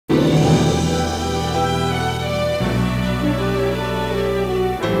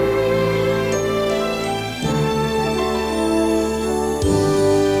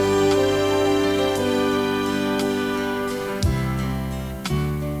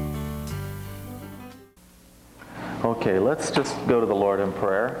Okay, let's just go to the Lord in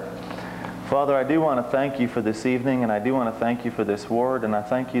prayer. Father, I do want to thank you for this evening, and I do want to thank you for this word, and I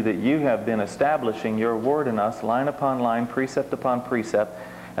thank you that you have been establishing your word in us, line upon line, precept upon precept,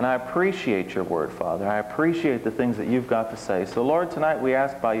 and I appreciate your word, Father. I appreciate the things that you've got to say. So, Lord, tonight we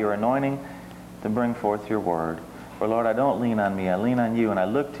ask by your anointing to bring forth your word. For, Lord, I don't lean on me, I lean on you, and I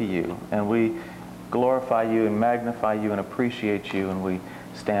look to you, and we glorify you and magnify you and appreciate you, and we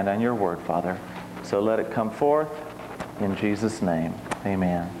stand on your word, Father. So let it come forth in Jesus' name.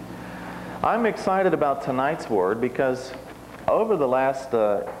 Amen. I'm excited about tonight's word because over the last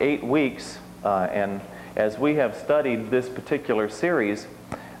 8 weeks, and as we have studied this particular series,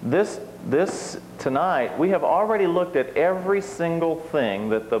 tonight we have already looked at every single thing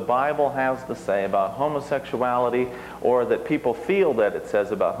that the Bible has to say about homosexuality, or that people feel that it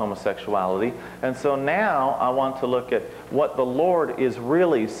says about homosexuality. And so now I want to look at what the Lord is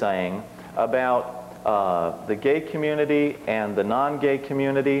really saying about the gay community and the non-gay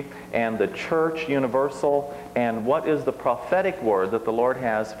community and the church universal, and what is the prophetic word that the Lord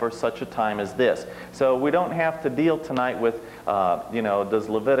has for such a time as this. So we don't have to deal tonight with, does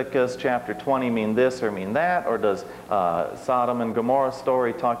Leviticus chapter 20 mean this or mean that, or does Sodom and Gomorrah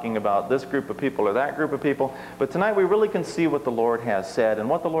story talking about this group of people or that group of people. But tonight we really can see what the Lord has said and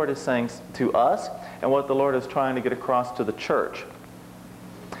what the Lord is saying to us and what the Lord is trying to get across to the church.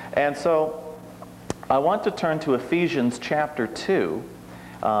 And so I want to turn to Ephesians chapter 2.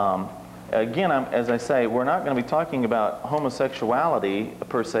 Again, as I say, we're not going to be talking about homosexuality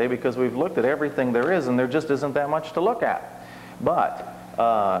per se, because we've looked at everything there is and there just isn't that much to look at. But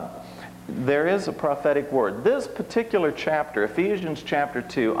there is a prophetic word. This particular chapter, Ephesians chapter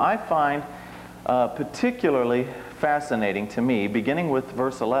 2, I find particularly fascinating to me, beginning with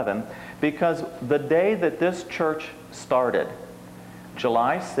verse 11, because the day that this church started,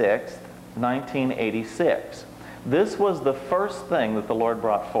 July 6th, 1986. This was the first thing that the Lord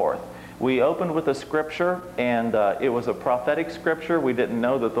brought forth. We opened with a scripture, and it was a prophetic scripture. We didn't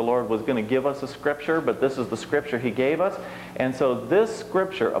know that the Lord was going to give us a scripture, but this is the scripture He gave us. And so this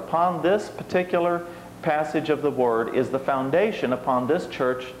scripture, upon this particular passage of the Word, is the foundation upon this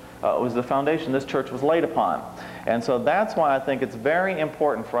church, was the foundation this church was laid upon. And so that's why I think it's very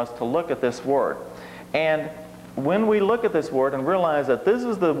important for us to look at this Word. And when we look at this word and realize that this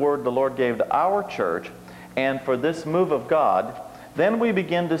is the word the Lord gave to our church, and for this move of God, then we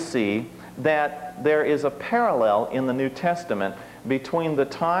begin to see that there is a parallel in the New Testament between the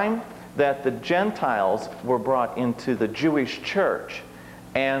time that the Gentiles were brought into the Jewish church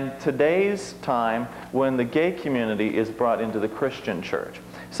and today's time when the gay community is brought into the Christian church.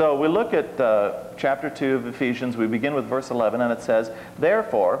 So we look at chapter 2 of Ephesians. We begin with verse 11, and it says,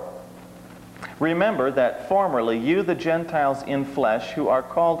 "Therefore, remember that formerly you, the Gentiles in flesh, who are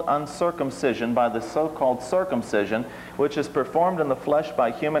called uncircumcision by the so-called circumcision, which is performed in the flesh by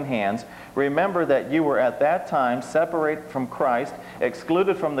human hands, remember that you were at that time separate from Christ,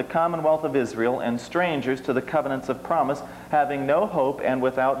 excluded from the commonwealth of Israel, and strangers to the covenants of promise, having no hope and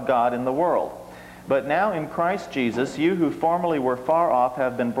without God in the world. But now in Christ Jesus, you who formerly were far off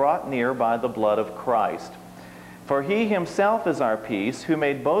have been brought near by the blood of Christ. For He Himself is our peace, who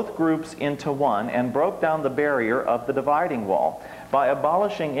made both groups into one, and broke down the barrier of the dividing wall, by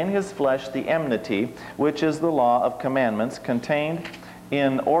abolishing in His flesh the enmity, which is the law of commandments contained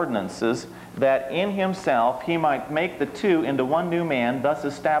in ordinances, that in Himself He might make the two into one new man, thus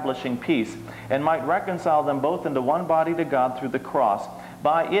establishing peace, and might reconcile them both into one body to God through the cross,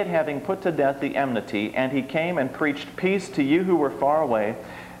 by it having put to death the enmity. And He came and preached peace to you who were far away,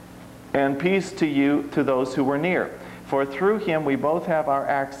 and peace to you, to those who were near. For through Him we both have our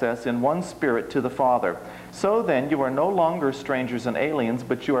access in one Spirit to the Father. So then you are no longer strangers and aliens,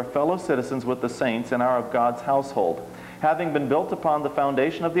 but you are fellow citizens with the saints and are of God's household, having been built upon the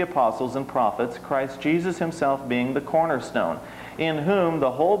foundation of the apostles and prophets, Christ Jesus Himself being the cornerstone, in whom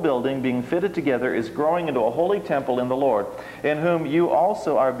the whole building being fitted together is growing into a holy temple in the Lord, in whom you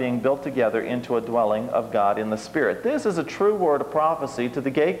also are being built together into a dwelling of God in the Spirit." This is a true word of prophecy to the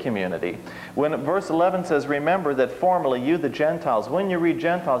gay community. When verse 11 says, "Remember that formerly you, the Gentiles," when you read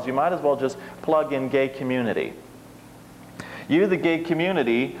Gentiles, you might as well just plug in gay community. "You, the gay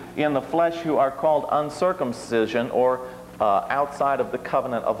community in the flesh, who are called uncircumcision," or outside of the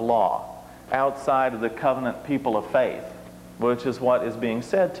covenant of law, outside of the covenant people of faith, which is what is being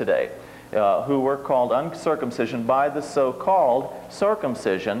said today, who were called uncircumcision by the so-called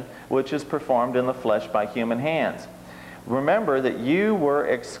circumcision, which is performed in the flesh by human hands. "Remember that you were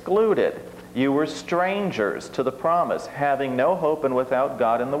excluded. You were strangers to the promise, having no hope and without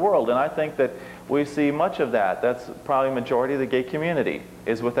God in the world." And I think that we see much of that. That's probably the majority of the gay community,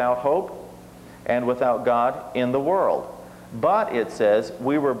 is without hope and without God in the world. But it says,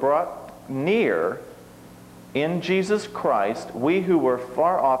 we were brought near in Jesus Christ. We who were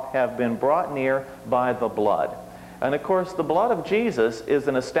far off have been brought near by the blood. And of course, the blood of Jesus is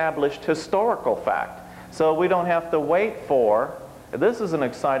an established historical fact. So we don't have to wait for, this is an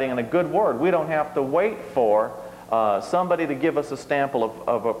exciting and a good word, we don't have to wait for somebody to give us a stamp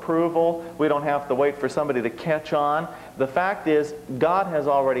of approval. We don't have to wait for somebody to catch on. The fact is, God has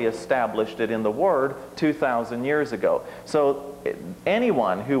already established it in the Word 2,000 years ago. So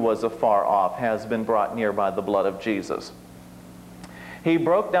anyone who was afar off has been brought near by the blood of Jesus. He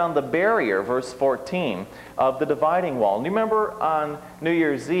broke down the barrier, verse 14, of the dividing wall. And you remember on New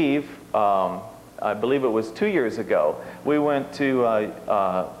Year's Eve, I believe it was 2 years ago, we went to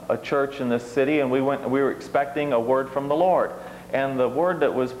a church in this city, and we were expecting a word from the Lord. And the word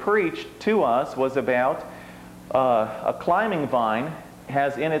that was preached to us was about a climbing vine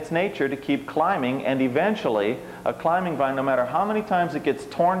has in its nature to keep climbing, and eventually a climbing vine, no matter how many times it gets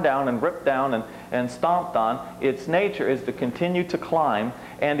torn down and ripped down and stomped on, its nature is to continue to climb,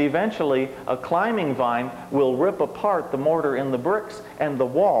 and eventually a climbing vine will rip apart the mortar in the bricks and the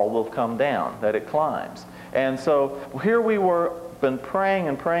wall will come down that it climbs. And so here we were, been praying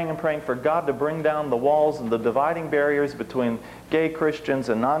and praying and praying for God to bring down the walls and the dividing barriers between gay Christians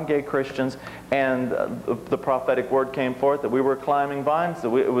and non-gay Christians, and the prophetic word came forth that we were climbing vines,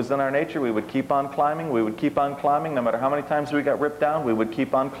 that it was in our nature, we would keep on climbing, we would keep on climbing, no matter how many times we got ripped down, we would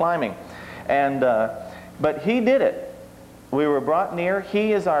keep on climbing. And but He did it. We were brought near.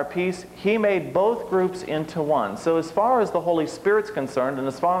 He is our peace. He made both groups into one. So as far as the Holy Spirit's concerned, and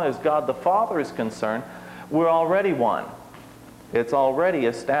as far as God the Father is concerned, we're already one. It's already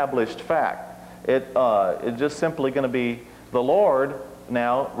established fact. It's just simply going to be the Lord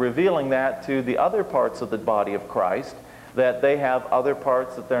now revealing that to the other parts of the body of Christ, that they have other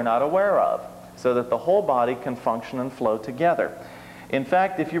parts that they're not aware of, so that the whole body can function and flow together. In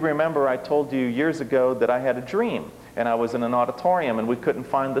fact, if you remember, I told you years ago that I had a dream, and I was in an auditorium, and we couldn't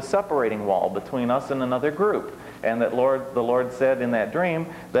find the separating wall between us and another group. And that the Lord said in that dream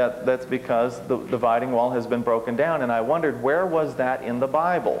that that's because the dividing wall has been broken down. And I wondered, where was that in the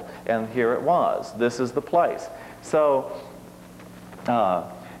Bible? And here it was. This is the place. So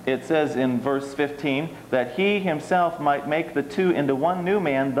it says in verse 15 that He Himself might make the two into one new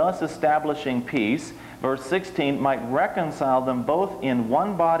man, thus establishing peace. Verse 16, might reconcile them both in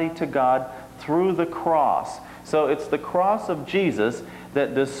one body to God through the cross. So it's the cross of Jesus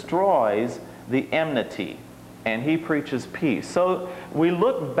that destroys the enmity, and He preaches peace. So we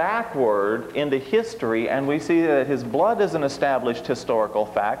look backward into history, and we see that His blood is an established historical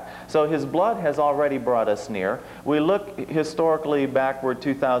fact. So His blood has already brought us near. We look historically backward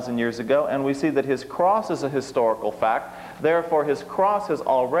 2,000 years ago, and we see that His cross is a historical fact. Therefore, His cross has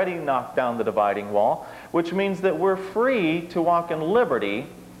already knocked down the dividing wall, which means that we're free to walk in liberty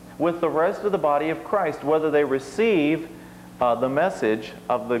with the rest of the body of Christ, whether they receive the message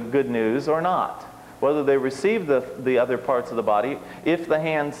of the good news or not. Whether they receive the other parts of the body. If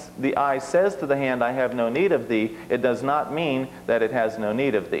the eye says to the hand, I have no need of thee, it does not mean that it has no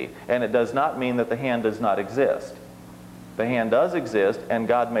need of thee. And it does not mean that the hand does not exist. The hand does exist, and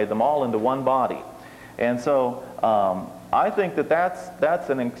God made them all into one body. And so I think that that's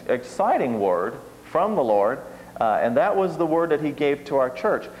an exciting word from the Lord, and that was the word that He gave to our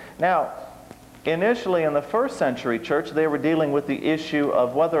church. Now, initially in the first century church, they were dealing with the issue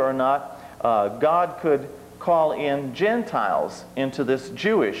of whether or not God could call in Gentiles into this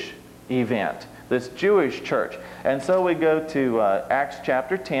Jewish event, this Jewish church. And so we go to Acts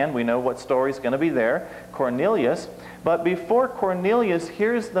chapter 10. We know what story's going to be there. Cornelius. But before Cornelius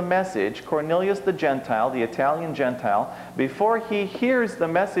hears the message, Cornelius the Gentile, the Italian Gentile, before he hears the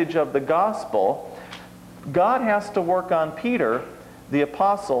message of the gospel, God has to work on Peter, the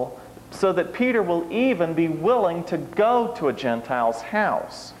apostle, so that Peter will even be willing to go to a Gentile's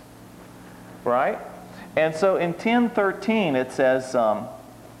house. Right? And so in 10:13 it says, well,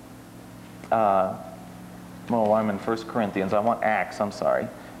 I'm in 1 Corinthians. I want Acts, I'm sorry.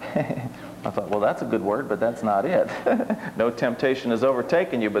 I thought, well, that's a good word, but that's not it. No temptation has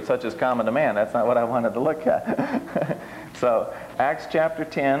overtaken you, but such is common to man. That's not what I wanted to look at. So Acts chapter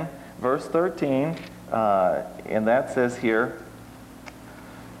 10, verse 13, and that says here,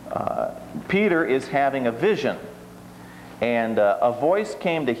 Peter is having a vision. And a voice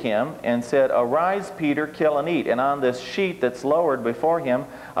came to him and said, Arise, Peter, kill and eat. And on this sheet that's lowered before him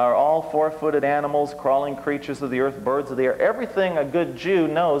are all four-footed animals, crawling creatures of the earth, birds of the air, everything a good Jew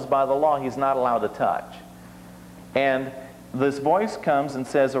knows by the law he's not allowed to touch. And this voice comes and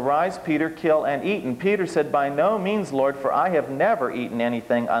says, "Arise, Peter, kill and eat." And Peter said, "By no means, Lord, for I have never eaten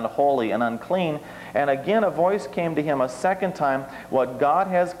anything unholy and unclean." And again a voice came to him a second time, "What God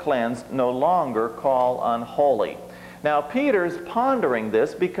has cleansed, no longer call unholy." Now Peter's pondering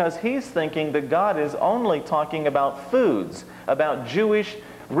this because he's thinking that God is only talking about foods, about Jewish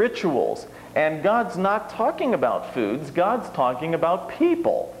rituals. And God's not talking about foods, God's talking about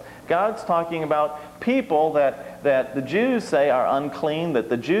people. God's talking about people that the Jews say are unclean, that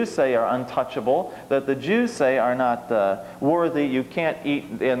the Jews say are untouchable, that the Jews say are not worthy, you can't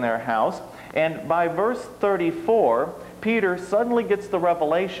eat in their house. And by verse 34, Peter suddenly gets the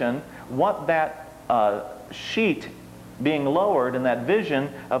revelation what that sheet being lowered and that vision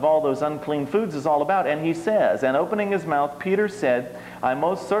of all those unclean foods is all about. And he says, and opening his mouth, Peter said, "I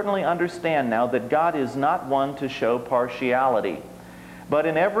most certainly understand now that God is not one to show partiality. But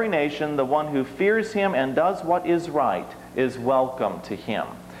in every nation, the one who fears him and does what is right is welcome to him."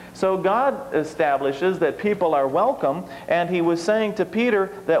 So God establishes that people are welcome, and he was saying to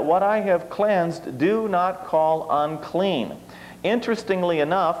Peter that what I have cleansed, do not call unclean. Interestingly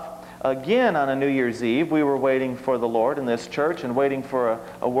enough, again on a New Year's Eve, we were waiting for the Lord in this church and waiting for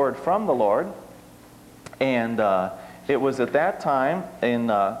a word from the Lord. And it was at that time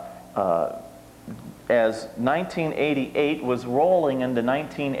in as 1988 was rolling into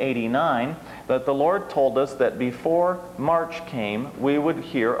 1989, that the Lord told us that before March came, we would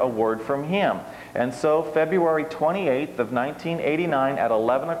hear a word from him. And so February 28th of 1989 at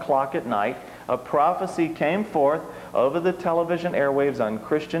 11 o'clock at night, a prophecy came forth over the television airwaves on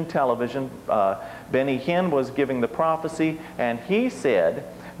Christian television. Benny Hinn was giving the prophecy, and he said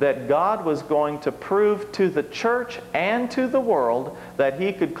that God was going to prove to the church and to the world that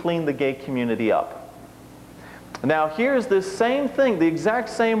he could clean the gay community up. Now here's this same thing, the exact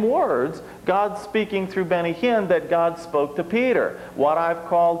same words, God speaking through Benny Hinn that God spoke to Peter. What I've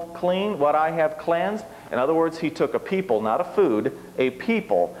called clean, what I have cleansed. In other words, he took a people, not a food, a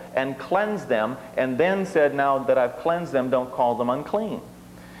people, and cleansed them, and then said, now that I've cleansed them, don't call them unclean.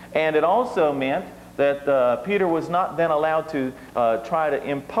 And it also meant that Peter was not then allowed to try to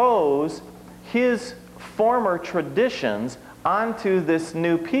impose his former traditions onto this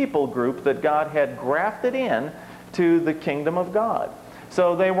new people group that God had grafted in to the kingdom of God.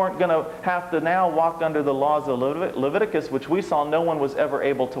 So they weren't going to have to now walk under the laws of Leviticus, which we saw no one was ever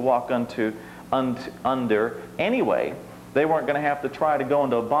able to walk under anyway. They weren't going to have to try to go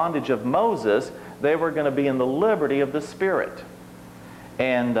into a bondage of Moses. They were going to be in the liberty of the Spirit.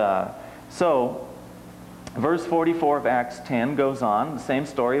 And so verse 44 of Acts 10 goes on, the same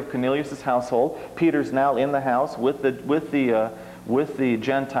story of Cornelius' household. Peter's now in the house with the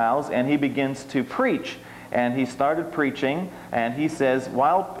Gentiles, and he begins to preach. And he started preaching, and he says,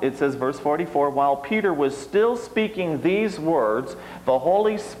 it says, verse 44, while Peter was still speaking these words, the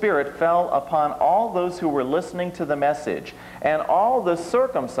Holy Spirit fell upon all those who were listening to the message. And all the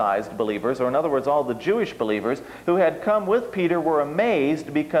circumcised believers, or in other words, all the Jewish believers who had come with Peter were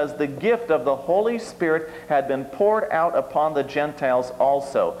amazed because the gift of the Holy Spirit had been poured out upon the Gentiles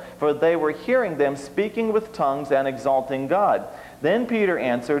also. For they were hearing them speaking with tongues and exalting God. Then Peter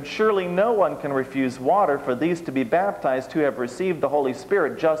answered, surely no one can refuse water for these to be baptized who have received the Holy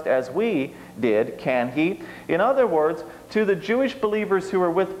Spirit just as we did, can he? In other words, to the Jewish believers who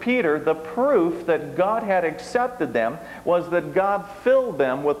were with Peter, the proof that God had accepted them was that God filled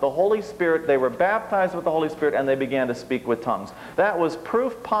them with the Holy Spirit. They were baptized with the Holy Spirit, and they began to speak with tongues. That was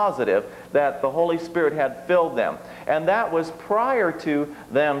proof positive that the Holy Spirit had filled them. And that was prior to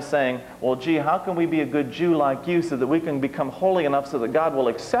them saying, well, gee, how can we be a good Jew like you so that we can become holy enough so that God will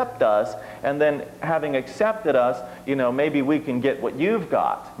accept us, and then having accepted us, you know, maybe we can get what you've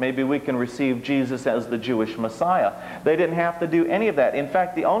got. Maybe we can receive Jesus as the Jewish Messiah. They didn't have to do any of that. In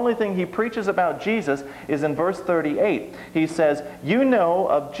fact, the only thing he preaches about Jesus is in verse 38. He says, you know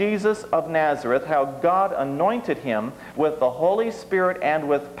of Jesus of Nazareth, how God anointed him with the Holy Spirit and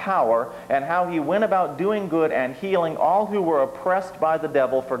with power, and how he went about doing good and healing all who were oppressed by the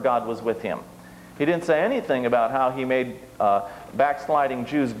devil, for God was with him. He didn't say anything about how he made backsliding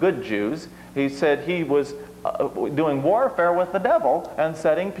Jews good Jews. He said he was doing warfare with the devil and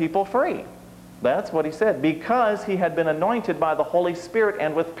setting people free. That's what he said, because he had been anointed by the Holy Spirit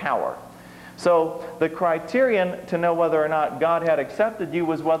and with power. So the criterion to know whether or not God had accepted you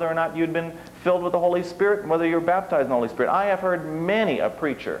was whether or not you'd been filled with the Holy Spirit and whether you were baptized in the Holy Spirit. I have heard many a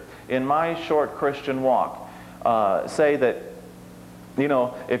preacher in my short Christian walk say that, you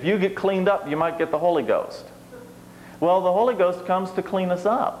know, if you get cleaned up, you might get the Holy Ghost. Well, the Holy Ghost comes to clean us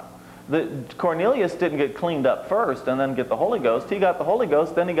up. Cornelius didn't get cleaned up first and then get the Holy Ghost. He got the Holy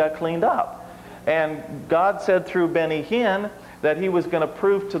Ghost, then he got cleaned up. And God said through Benny Hinn that he was going to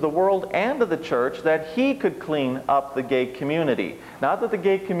prove to the world and to the church that he could clean up the gay community. Not that the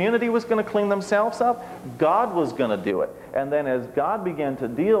gay community was going to clean themselves up, God was going to do it. And then as God began to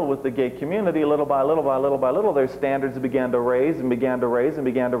deal with the gay community, little by little by little by little, their standards began to raise and began to raise and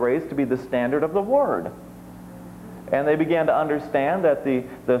began to raise to be the standard of the Word. And they began to understand that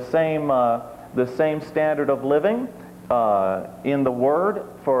the same standard of living in the Word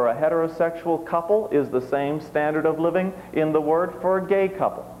for a heterosexual couple is the same standard of living in the Word for a gay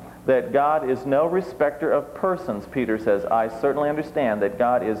couple. That God is no respecter of persons, Peter says. I certainly understand that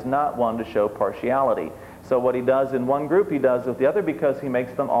God is not one to show partiality. So what he does in one group, he does with the other because he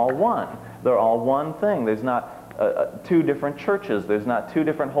makes them all one. They're all one thing. There's not two different churches. There's not two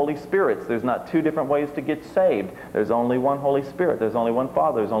different Holy Spirits. There's not two different ways to get saved. There's only one Holy Spirit. There's only one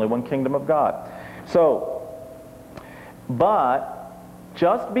Father. There's only one kingdom of God. But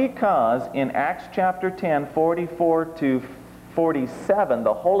just because in Acts chapter 10, 44 to 47,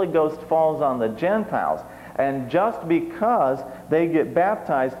 the Holy Ghost falls on the Gentiles, and just because they get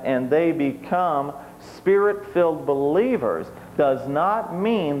baptized and they become Spirit-filled believers, does not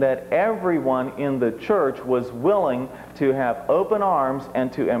mean that everyone in the church was willing to have open arms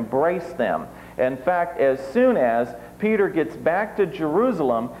and to embrace them. In fact, as soon as Peter gets back to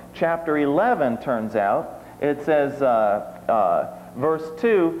Jerusalem, chapter 11 turns out, it says, verse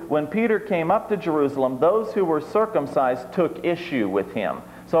 2, when Peter came up to Jerusalem, those who were circumcised took issue with him.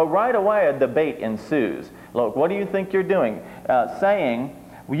 So right away a debate ensues. Look, what do you think you're doing? Saying,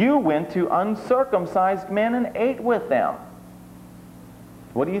 you went to uncircumcised men and ate with them.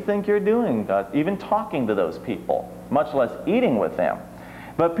 What do you think you're doing? Even talking to those people, much less eating with them.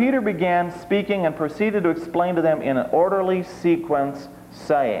 But Peter began speaking and proceeded to explain to them in an orderly sequence,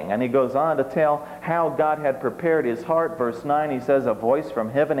 saying, and he goes on to tell how God had prepared his heart. Verse 9, he says, a voice from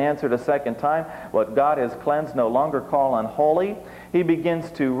heaven answered a second time, what God has cleansed no longer call unholy. He begins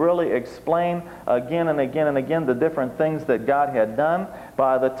to really explain again and again and again the different things that God had done.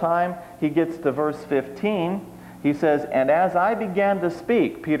 By the time he gets to verse 15, he says, and as I began to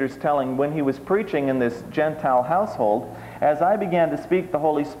speak, Peter's telling when he was preaching in this Gentile household, as I began to speak, the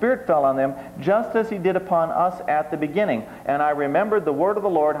Holy Spirit fell on them, just as he did upon us at the beginning. And I remembered the word of the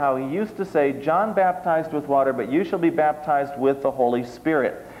Lord, how he used to say, John baptized with water, but you shall be baptized with the Holy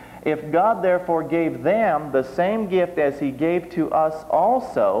Spirit. If God therefore gave them the same gift as he gave to us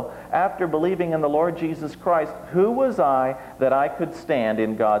also, after believing in the Lord Jesus Christ, who was I that I could stand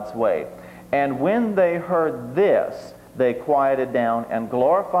in God's way? And when they heard this, they quieted down and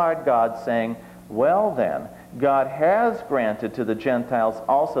glorified God, saying, well then, God has granted to the Gentiles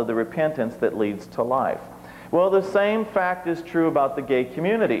also the repentance that leads to life. Well, the same fact is true about the gay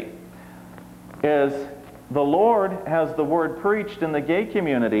community. Is the Lord has the word preached in the gay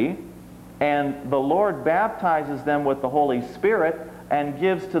community, and the Lord baptizes them with the Holy Spirit and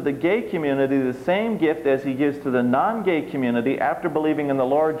gives to the gay community the same gift as he gives to the non-gay community after believing in the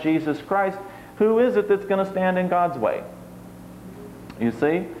Lord Jesus Christ. Who is it that's going to stand in God's way? You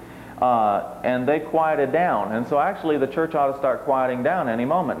see? And they quieted down. And so actually the church ought to start quieting down any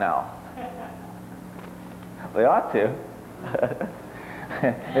moment now. They ought to.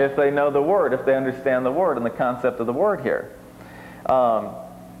 If they know the Word, if they understand the Word and the concept of the Word here. But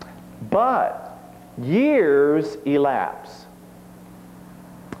years elapse.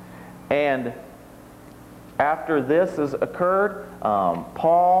 And after this has occurred,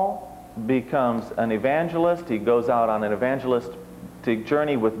 Paul becomes an evangelist. He goes out on an evangelistic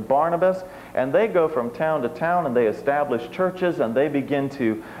journey with Barnabas, and they go from town to town and they establish churches and they begin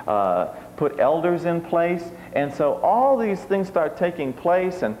to put elders in place. And so all these things start taking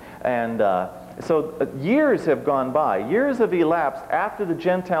place, and so years have gone by. Years have elapsed after the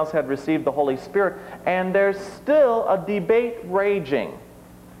Gentiles had received the Holy Spirit, and there's still a debate raging.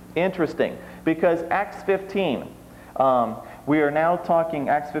 Interesting, because Acts 15, we are now talking,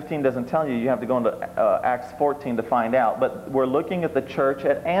 Acts 15 doesn't tell you, you have to go into Acts 14 to find out, but we're looking at the church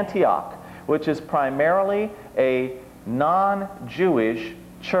at Antioch, which is primarily a non-Jewish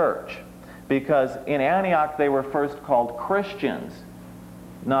church, because in Antioch they were first called Christians,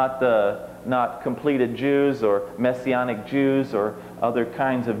 not completed Jews or Messianic Jews or other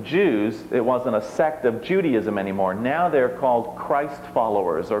kinds of Jews. It wasn't a sect of Judaism anymore. Now they're called Christ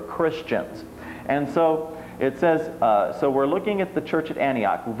followers or Christians. And so it says, so we're looking at the church at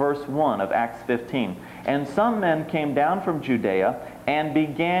Antioch, verse 1 of Acts 15. And some men came down from Judea and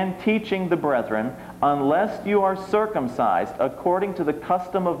began teaching the brethren, unless you are circumcised according to the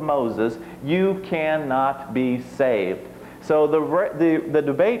custom of Moses, you cannot be saved. So the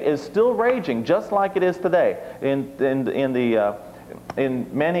debate is still raging, just like it is today. In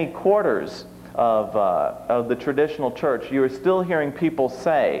many quarters of the traditional church, you're still hearing people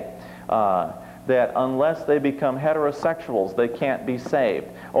say that unless they become heterosexuals, they can't be saved.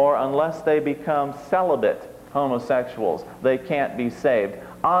 Or unless they become celibate homosexuals, they can't be saved,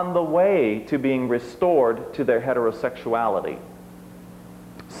 on the way to being restored to their heterosexuality.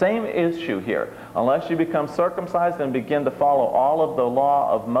 Same issue here. Unless you become circumcised and begin to follow all of the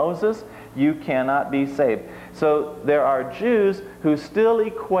law of Moses, you cannot be saved. So there are Jews who still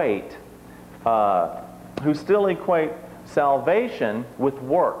equate salvation with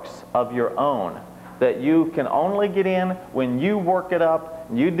works of your own. That you can only get in when you work it up,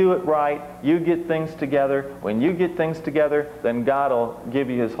 you do it right, you get things together. When you get things together, then God will give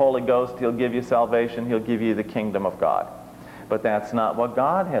you His Holy Ghost, He'll give you salvation, He'll give you the kingdom of God. But that's not what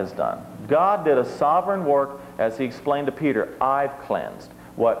God has done. God did a sovereign work, as He explained to Peter. I've cleansed.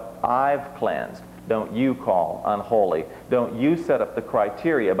 What I've cleansed, don't you call unholy. Don't you set up the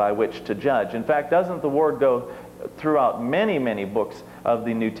criteria by which to judge. In fact, doesn't the Word go throughout many, many books of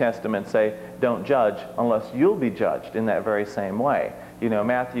the New Testament say, don't judge unless you'll be judged in that very same way. You know,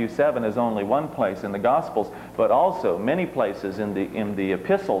 Matthew 7 is only one place in the Gospels, but also many places in the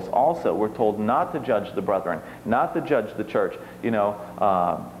epistles also we're told not to judge the brethren, not to judge the church. You know,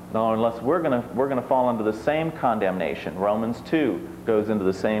 no, unless we're gonna fall under the same condemnation. Romans 2 goes into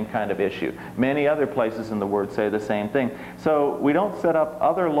the same kind of issue. Many other places in the Word say the same thing. So we don't set up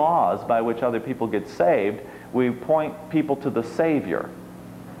other laws by which other people get saved. We point people to the Savior.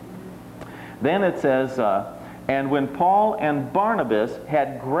 Then it says, and when Paul and Barnabas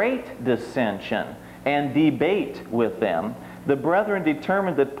had great dissension and debate with them, the brethren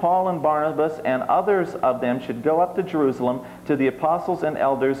determined that Paul and Barnabas and others of them should go up to Jerusalem to the apostles and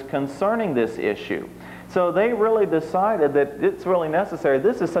elders concerning this issue. So they really decided that it's really necessary.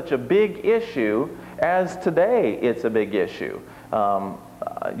 This is such a big issue, as today it's a big issue.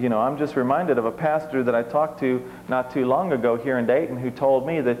 You know, I'm just reminded of a pastor that I talked to not too long ago here in Dayton who told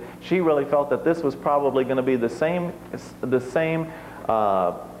me that she really felt that this was probably going to be the same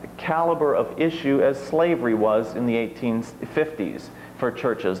caliber of issue as slavery was in the 1850s for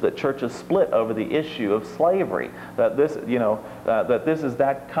churches, that churches split over the issue of slavery, that this, you know, that this is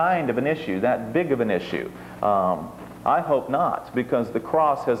that kind of an issue, that big of an issue. I hope not, because the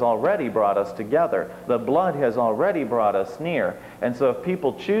cross has already brought us together. The blood has already brought us near. And so if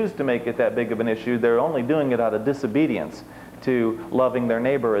people choose to make it that big of an issue, they're only doing it out of disobedience to loving their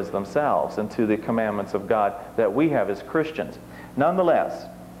neighbor as themselves and to the commandments of God that we have as Christians. Nonetheless,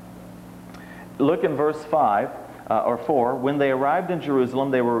 look in verse 5 or 4. When they arrived in Jerusalem,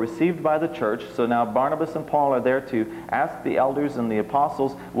 they were received by the church. So now Barnabas and Paul are there to ask the elders and the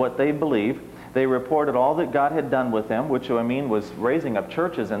apostles what they believe. They reported all that God had done with them, which, I mean, was raising up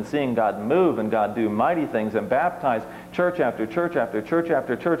churches and seeing God move and God do mighty things and baptize church after church after church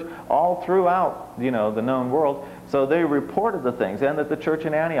after church all throughout, you know, the known world. So they reported the things, and that the church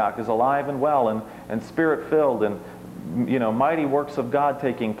in Antioch is alive and well and spirit-filled and, you know, mighty works of God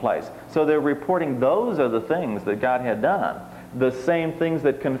taking place. So they're reporting those are the things that God had done. The same things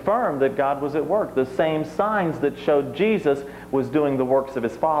that confirmed that God was at work. The same signs that showed Jesus was doing the works of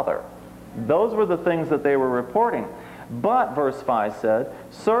His Father. Those were the things that they were reporting. But, verse 5 said,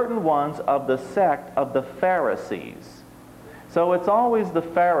 certain ones of the sect of the Pharisees. So it's always the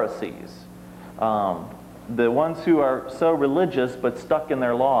Pharisees, the ones who are so religious but stuck in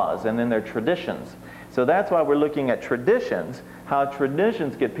their laws and in their traditions. So that's why we're looking at traditions, how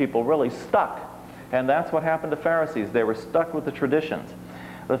traditions get people really stuck. And that's what happened to Pharisees. They were stuck with the traditions.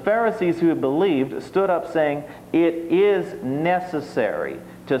 The Pharisees who believed stood up saying, it is necessary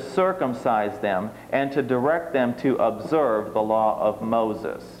to circumcise them and to direct them to observe the law of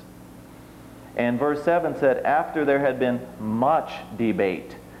Moses. And verse 7 said, after there had been much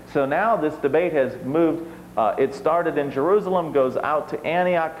debate. So now this debate has moved. It started in Jerusalem, goes out to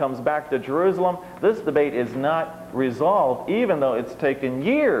Antioch, comes back to Jerusalem. This debate is not resolved, even though it's taken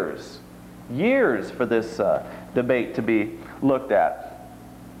years for this debate to be looked at.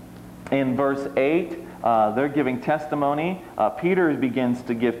 In verse 8, they're giving testimony. Peter begins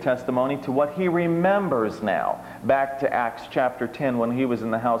to give testimony to what he remembers now, back to Acts chapter 10 when he was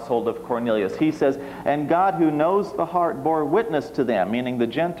in the household of Cornelius. He says, and God who knows the heart bore witness to them, meaning the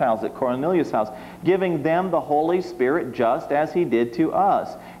Gentiles at Cornelius' house, giving them the Holy Spirit just as He did to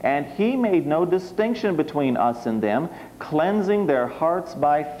us. And He made no distinction between us and them, cleansing their hearts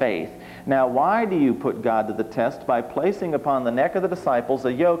by faith. Now why do you put God to the test by placing upon the neck of the disciples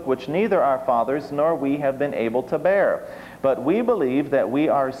a yoke which neither our fathers nor we have been able to bear? But we believe that we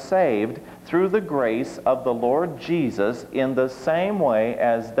are saved through the grace of the Lord Jesus in the same way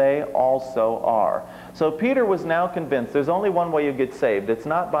as they also are. So Peter was now convinced there's only one way you get saved. It's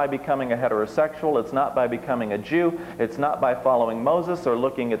not by becoming a heterosexual. It's not by becoming a Jew. It's not by following Moses or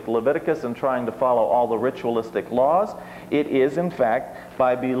looking at Leviticus and trying to follow all the ritualistic laws. It is, in fact,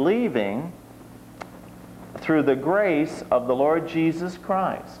 by believing through the grace of the Lord Jesus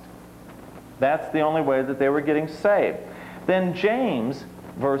Christ. That's the only way that they were getting saved. Then James,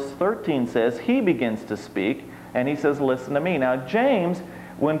 verse 13 says, he begins to speak, and he says, listen to me. Now James,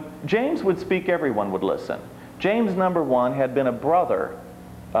 when James would speak, everyone would listen. James, number one, had been a brother,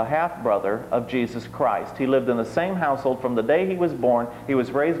 a half-brother of Jesus Christ. He lived in the same household from the day he was born. He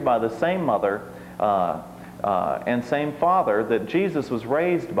was raised by the same mother and same father that Jesus was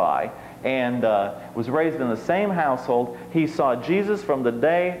raised by, and was raised in the same household. He saw Jesus from the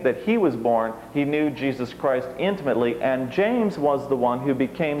day that he was born. He knew Jesus Christ intimately, and James was the one who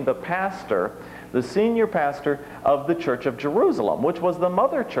became the pastor, the senior pastor of the Church of Jerusalem, which was the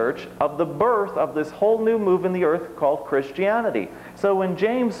mother church of the birth of this whole new move in the earth called Christianity. So when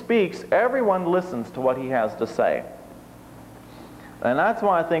James speaks, everyone listens to what he has to say. And that's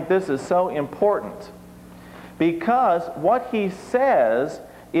why I think this is so important, because what he says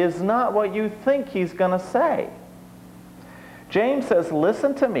is not what you think he's going to say. James says,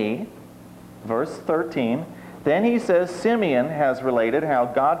 listen to me, verse 13. Then he says, Simeon has related how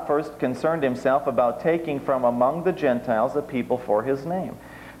God first concerned himself about taking from among the Gentiles a people for his name.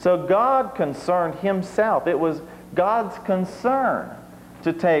 So God concerned himself. It was God's concern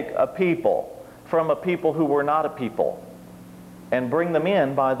to take a people from a people who were not a people and bring them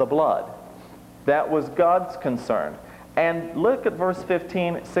in by the blood. That was God's concern. And look at verse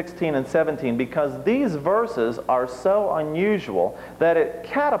 15, 16, and 17, because these verses are so unusual that it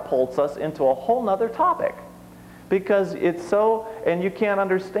catapults us into a whole nother topic. Because it's so, and you can't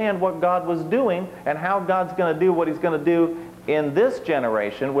understand what God was doing and how God's going to do what he's going to do in this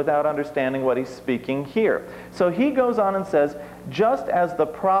generation without understanding what he's speaking here. So he goes on and says, just as the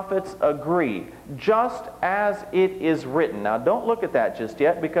prophets agree, just as it is written. Now don't look at that just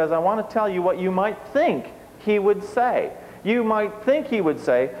yet, because I want to tell you what you might think he would say. You might think he would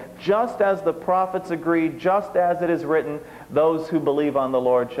say, just as the prophets agree, just as it is written, those who believe on the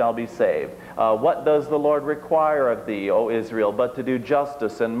Lord shall be saved. What does the Lord require of thee, O Israel, but to do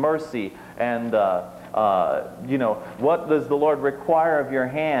justice and mercy and what does the Lord require of your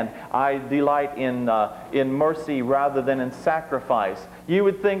hand? I delight in mercy rather than in sacrifice. You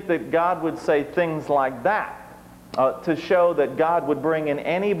would think that God would say things like that to show that God would bring in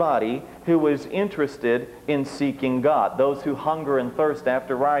anybody who was interested in seeking God. Those who hunger and thirst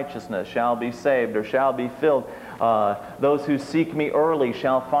after righteousness shall be saved or shall be filled. Those who seek me early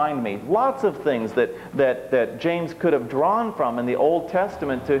shall find me. Lots of things that James could have drawn from in the Old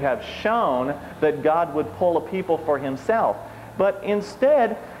Testament to have shown that God would pull a people for himself. But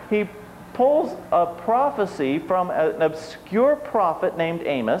instead, he pulls a prophecy from an obscure prophet named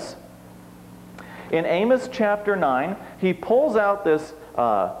Amos. In Amos chapter 9, he pulls out this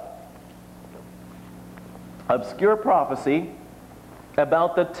obscure prophecy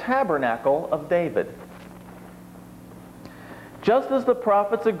about the Tabernacle of David. Just as the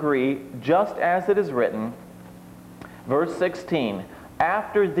prophets agree, just as it is written, verse 16,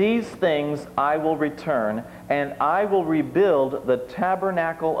 after these things I will return, and I will rebuild the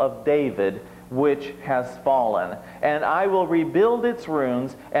tabernacle of David, which has fallen. And I will rebuild its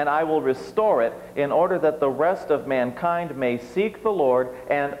ruins, and I will restore it, in order that the rest of mankind may seek the Lord,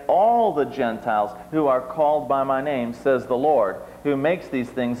 and all the Gentiles who are called by my name, says the Lord, who makes these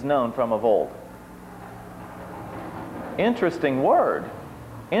things known from of old. Interesting word.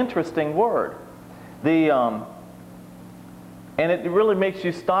 Interesting word. And it really makes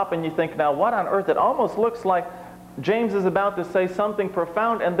you stop and you think, now what on earth? It almost looks like James is about to say something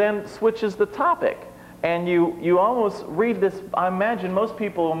profound and then switches the topic. And you almost read this, I imagine most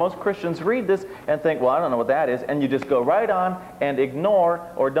people, most Christians read this and think, well, I don't know what that is. And you just go right on and ignore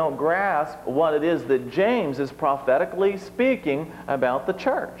or don't grasp what it is that James is prophetically speaking about the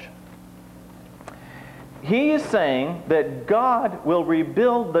church. He is saying that God will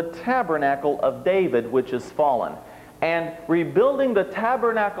rebuild the tabernacle of David, which is fallen. And rebuilding the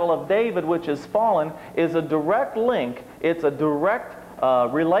tabernacle of David, which is fallen, is a direct link. It's a direct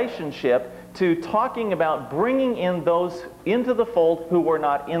relationship to talking about bringing in those into the fold who were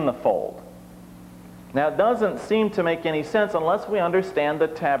not in the fold. Now, it doesn't seem to make any sense unless we understand the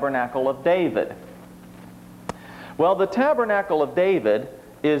tabernacle of David. Well, the tabernacle of David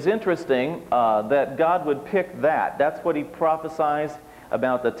is interesting that God would pick that. That's what he prophesies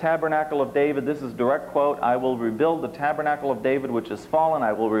about the Tabernacle of David. This is direct quote, "I will rebuild the Tabernacle of David which is fallen.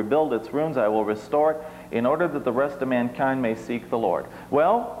 I will rebuild its ruins. I will restore it, in order that the rest of mankind may seek the Lord."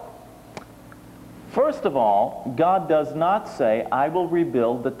 Well, first of all, God does not say, "I will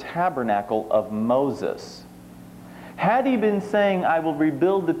rebuild the tabernacle of Moses." Had he been saying, "I will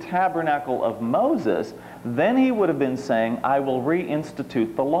rebuild the tabernacle of Moses," then he would have been saying, "I will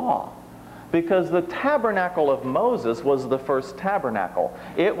reinstitute the law." Because the tabernacle of Moses was the first tabernacle.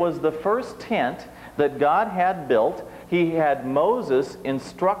 It was the first tent that God had built. He had Moses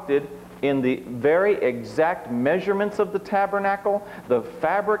instructed in the very exact measurements of the tabernacle, the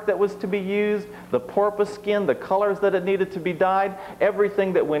fabric that was to be used, the porpoise skin, the colors that it needed to be dyed,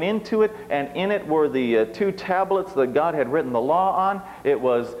 everything that went into it, and in it were the 2 tablets that God had written the law on. It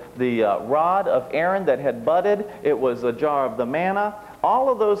was the rod of Aaron that had budded. It was a jar of the manna. All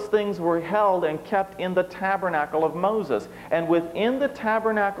of those things were held and kept in the tabernacle of Moses. And within the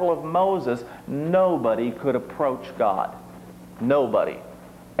tabernacle of Moses, nobody could approach God. Nobody.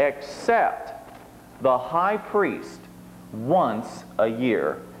 Except the high priest once a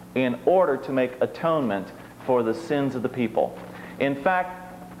year in order to make atonement for the sins of the people. In fact,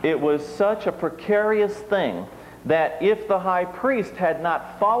 it was such a precarious thing that if the high priest had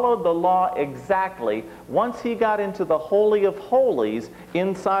not followed the law exactly, once he got into the Holy of Holies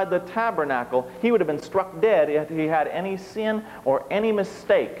inside the tabernacle, he would have been struck dead if he had any sin or any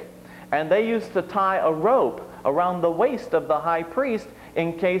mistake. And they used to tie a rope around the waist of the high priest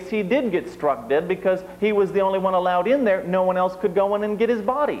in case he did get struck dead, because he was the only one allowed in there. No one else could go in and get his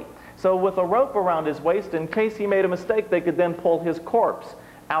body. So with a rope around his waist, in case he made a mistake, they could then pull his corpse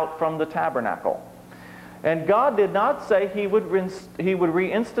out from the tabernacle. And God did not say he would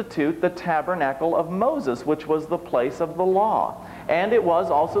reinstitute the tabernacle of Moses, which was the place of the law. And it was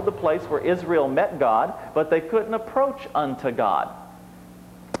also the place where Israel met God, but they couldn't approach unto God.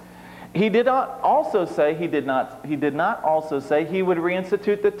 He did not also say he would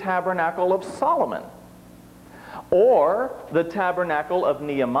reinstitute the tabernacle of Solomon, or the tabernacle of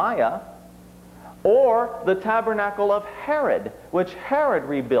Nehemiah, or the tabernacle of Herod, which Herod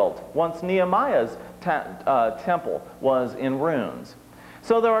rebuilt once Nehemiah's temple was in ruins.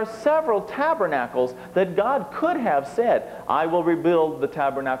 So there are several tabernacles that God could have said, "I will rebuild the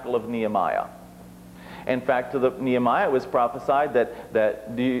tabernacle of Nehemiah." In fact, to Nehemiah it was prophesied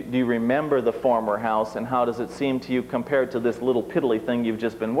that do you remember the former house, and how does it seem to you compared to this little piddly thing you've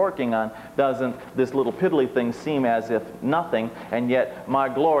just been working on? Doesn't this little piddly thing seem as if nothing? And yet my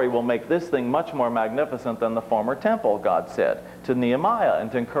glory will make this thing much more magnificent than the former temple, God said to Nehemiah,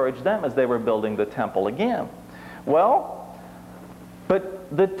 and to encourage them as they were building the temple again. Well,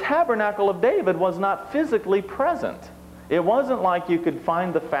 but the tabernacle of David was not physically present. It wasn't like you could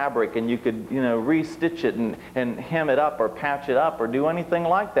find the fabric and you could, re-stitch it and hem it up or patch it up or do anything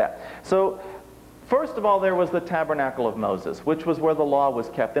like that. So, first of all, there was the tabernacle of Moses, which was where the law was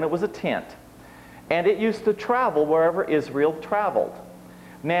kept, and it was a tent. And it used to travel wherever Israel traveled.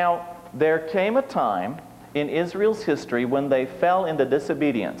 Now, there came a time in Israel's history when they fell into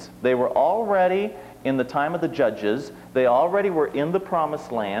disobedience. They were already in the time of the judges. They already were in the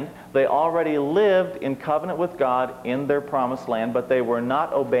promised land. They already lived in covenant with God in their promised land, but they were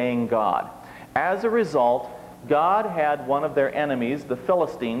not obeying God. As a result, God had one of their enemies, the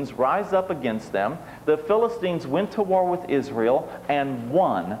Philistines, rise up against them. The Philistines went to war with Israel and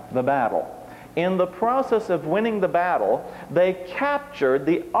won the battle. In the process of winning the battle, they captured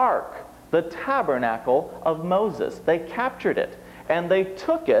the ark, the tabernacle of Moses. They captured it, and they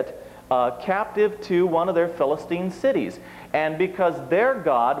took it captive to one of their Philistine cities. And because their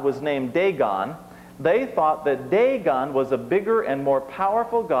god was named Dagon, they thought that Dagon was a bigger and more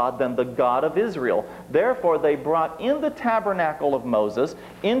powerful god than the God of Israel. Therefore, they brought in the tabernacle of Moses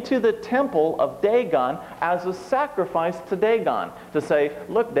into the temple of Dagon as a sacrifice to Dagon, to say,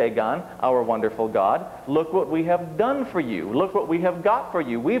 "Look, Dagon, our wonderful God, look what we have done for you. Look what we have got for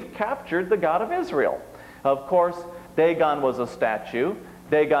you. We've captured the God of Israel." Of course, Dagon was a statue.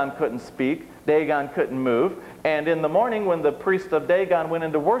 Dagon couldn't speak. Dagon couldn't move. And in the morning, when the priest of Dagon went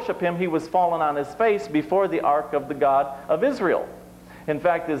in to worship him, he was fallen on his face before the ark of the God of Israel. In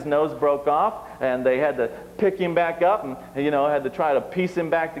fact, his nose broke off, and they had to pick him back up and, had to try to piece him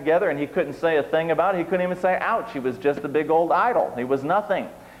back together, and he couldn't say a thing about it. He couldn't even say, "Ouch." He was just a big old idol. He was nothing.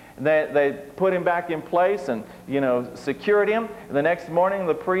 They put him back in place and, secured him. The next morning,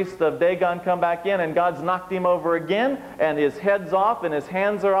 the priest of Dagon come back in, and God's knocked him over again, and his head's off and his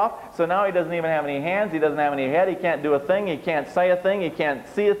hands are off. So now he doesn't even have any hands. He doesn't have any head. He can't do a thing. He can't say a thing. He can't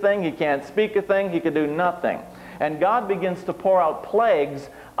see a thing. He can't speak a thing. He can do nothing. and God begins to pour out plagues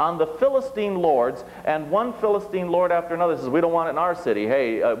on the Philistine lords, and one Philistine lord after another says, we don't want it in our city.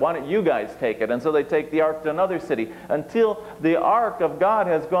 Hey, why don't you guys take it? And so they take the ark to another city, until the ark of God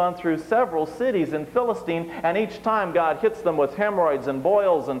has gone through several cities in Philistine, and each time God hits them with hemorrhoids and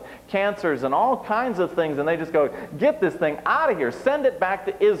boils and cancers and all kinds of things, and they just go, get this thing out of here, send it back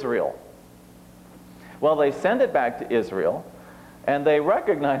to Israel. Well, they send it back to Israel, and they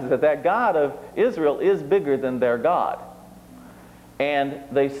recognize that that God of Israel is bigger than their God. And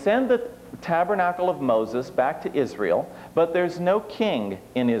they send the tabernacle of Moses back to Israel, but there's no king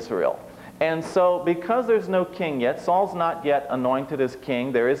in Israel. And so because there's no king yet, Saul's not yet anointed as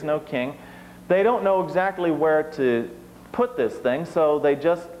king, there is no king, they don't know exactly where to put this thing, so they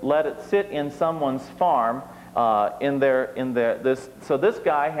just let it sit in someone's farm. So this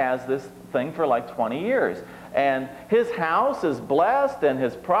guy has this thing for like 20 years. And his house is blessed, and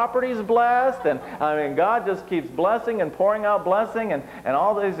his property is blessed, and I mean, God just keeps blessing and pouring out blessing, and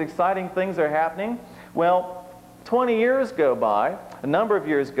all these exciting things are happening. Well, 20 years go by, a number of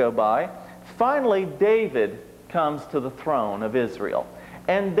years go by. Finally, David comes to the throne of Israel.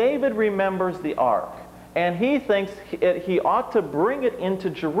 And David remembers the ark, and he thinks he ought to bring it into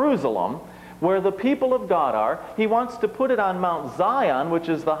Jerusalem, where the people of God are. He wants to put it on Mount Zion, which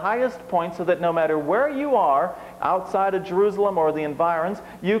is the highest point, so that no matter where you are, outside of Jerusalem or the environs,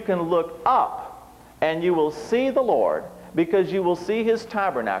 you can look up and you will see the Lord, because you will see His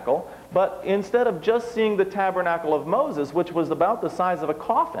tabernacle. But instead of just seeing the tabernacle of Moses, which was about the size of a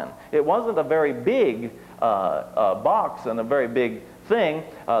coffin, it wasn't a very big box and a very big thing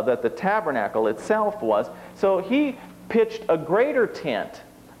that the tabernacle itself was. So he pitched a greater tent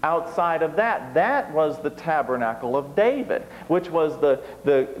outside of that. That was the Tabernacle of David, which was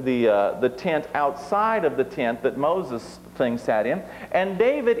the tent outside of the tent that Moses' thing sat in. And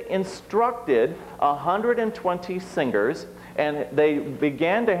David instructed 120 singers, and they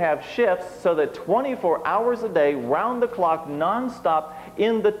began to have shifts so that 24 hours a day, round the clock, nonstop,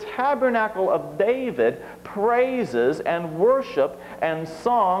 in the Tabernacle of David, praises and worship and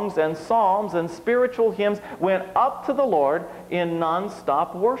songs and psalms and spiritual hymns went up to the Lord in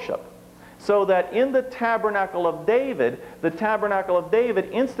nonstop worship. So that in the Tabernacle of David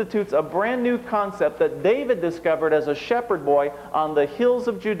institutes a brand new concept that David discovered as a shepherd boy on the hills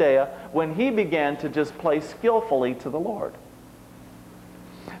of Judea when he began to just play skillfully to the Lord.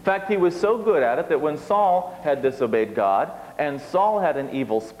 In fact, he was so good at it that when Saul had disobeyed God and Saul had an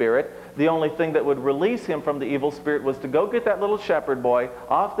evil spirit, the only thing that would release him from the evil spirit was to go get that little shepherd boy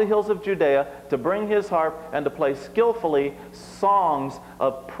off the hills of Judea, to bring his harp and to play skillfully songs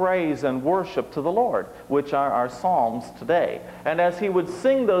of praise and worship to the Lord, which are our psalms today. And as he would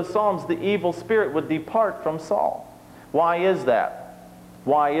sing those psalms, the evil spirit would depart from Saul. Why is that?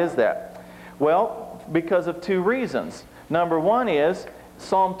 Why is that? Well, because of two reasons. Number one is,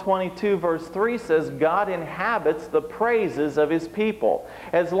 Psalm 22 verse 3 says, God inhabits the praises of His people.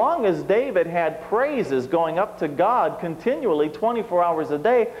 As long as David had praises going up to God continually 24 hours a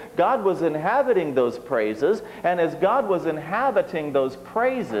day, God was inhabiting those praises. And as God was inhabiting those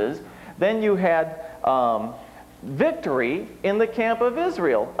praises, then you had victory in the camp of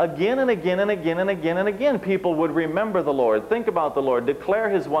Israel. Again and again and again and again and again, people would remember the Lord, think about the Lord, declare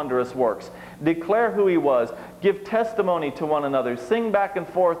His wondrous works, declare who He was, give testimony to one another, sing back and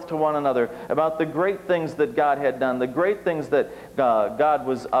forth to one another about the great things that God had done, the great things that God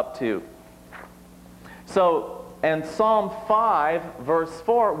was up to. So, and Psalm 5 verse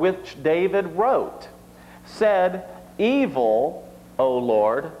 4, which David wrote, said, evil, O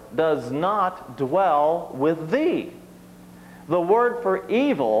Lord, does not dwell with Thee. The word for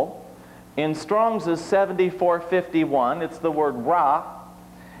evil in Strong's is 7451. It's the word ra,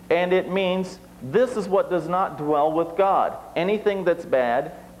 and it means this is what does not dwell with God. Anything that's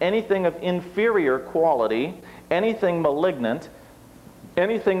bad, anything of inferior quality, anything malignant,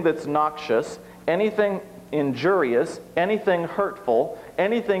 anything that's noxious, anything injurious, anything hurtful,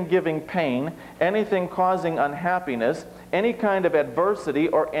 anything giving pain, anything causing unhappiness, any kind of adversity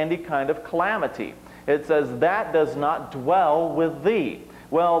or any kind of calamity. It says that does not dwell with Thee.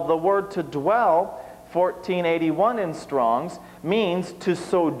 Well, the word to dwell, 1481 in Strong's, means to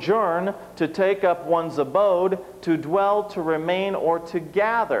sojourn, to take up one's abode, to dwell, to remain, or to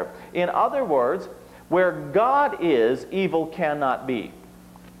gather. In other words, where God is, evil cannot be.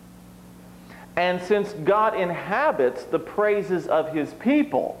 And since God inhabits the praises of His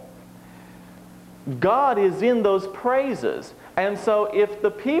people, God is in those praises. And so if the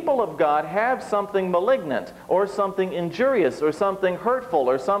people of God have something malignant or something injurious or something hurtful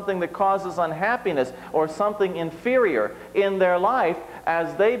or something that causes unhappiness or something inferior in their life,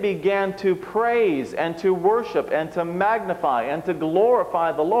 as they began to praise and to worship and to magnify and to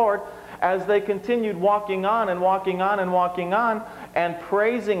glorify the Lord, as they continued walking on and walking on and walking on and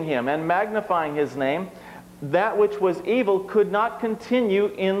praising Him and magnifying His name, that which was evil could not continue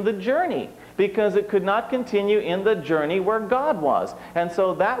in the journey, because it could not continue in the journey where God was. And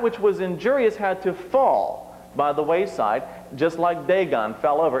so that which was injurious had to fall by the wayside, just like Dagon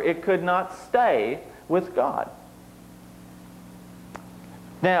fell over. It could not stay with God.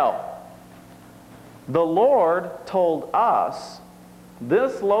 Now, the Lord told us,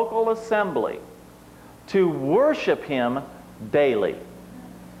 this local assembly, to worship Him daily.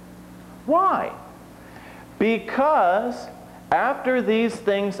 Why? Because after these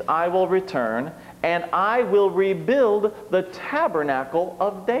things I will return, and I will rebuild the tabernacle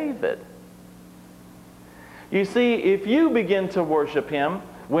of David. You see, if you begin to worship Him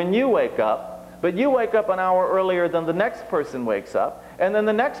when you wake up, but you wake up an hour earlier than the next person wakes up, and then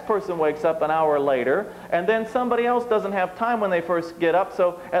the next person wakes up an hour later, and then somebody else doesn't have time when they first get up,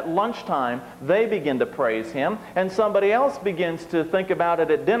 so at lunchtime they begin to praise Him, and somebody else begins to think about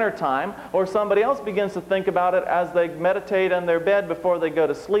it at dinner time, or somebody else begins to think about it as they meditate in their bed before they go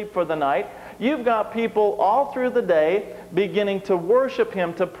to sleep for the night. You've got people all through the day beginning to worship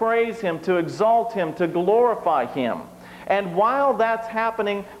Him, to praise Him, to exalt Him, to glorify Him. And while that's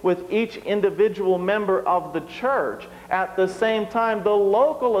happening with each individual member of the church, at the same time, the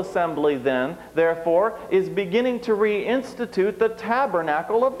local assembly then, therefore, is beginning to reinstitute the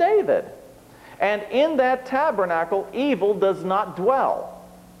Tabernacle of David. And in that tabernacle, evil does not dwell.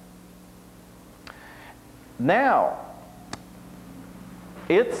 Now,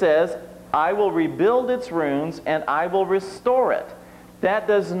 it says, I will rebuild its ruins and I will restore it. That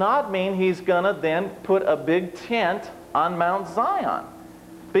does not mean He's going to then put a big tent on Mount Zion,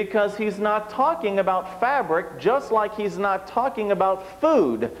 because He's not talking about fabric, just like He's not talking about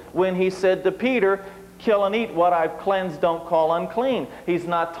food when He said to Peter, kill and eat what I've cleansed, don't call unclean. He's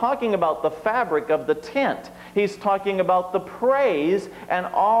not talking about the fabric of the tent. He's talking about the praise and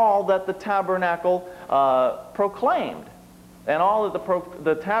all that the tabernacle proclaimed, and all that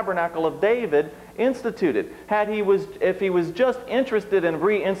the tabernacle of David instituted. If he was just interested in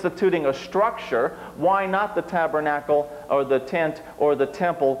reinstituting a structure, why not the tabernacle or the tent or the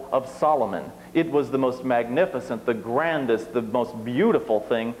temple of Solomon? It was the most magnificent, the grandest, the most beautiful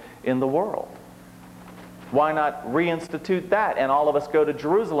thing in the world. Why not reinstitute that and all of us go to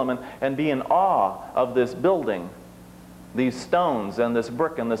Jerusalem and be in awe of this building, these stones and this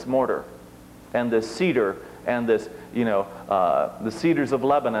brick and this mortar and this cedar and this, the cedars of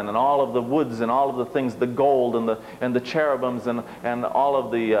Lebanon and all of the woods and all of the things, the gold and the cherubims and all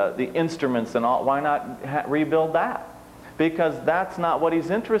of the instruments and all. Why not rebuild that? Because that's not what He's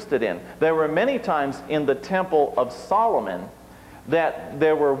interested in. There were many times in the temple of Solomon that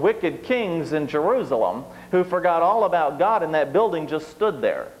there were wicked kings in Jerusalem who forgot all about God, and that building just stood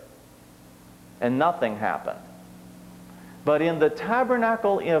there and nothing happened. But in the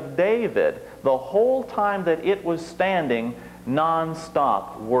tabernacle of David, the whole time that it was standing,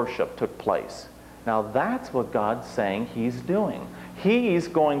 non-stop worship took place. Now that's what God's saying He's doing. He's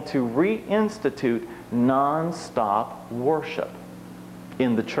going to reinstitute non-stop worship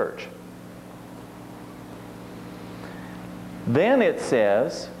in the church. Then it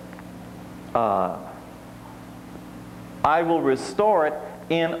says, I will restore it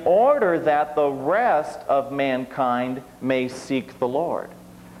in order that the rest of mankind may seek the Lord.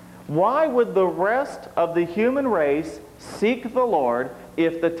 Why would the rest of the human race seek the Lord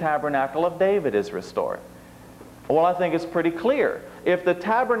if the tabernacle of David is restored? Well, I think it's pretty clear. If the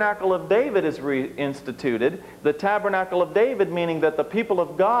tabernacle of David is reinstituted, the tabernacle of David meaning that the people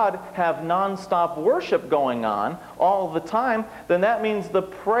of God have non-stop worship going on all the time, then that means the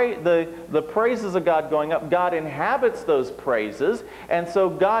praises of God going up. God inhabits those praises, and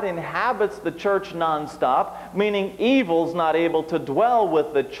so God inhabits the church non-stop, meaning evil's not able to dwell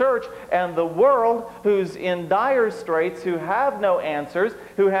with the church, and the world, who's in dire straits, who have no answers,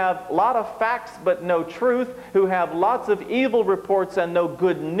 who have a lot of facts but no truth, who have lots of evil reports and no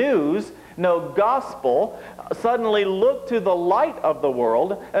good news, no gospel, suddenly look to the light of the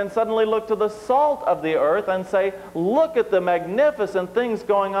world and suddenly look to the salt of the earth and say, look at the magnificent things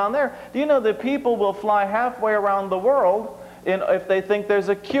going on there. Do you know that people will fly halfway around the world if they think there's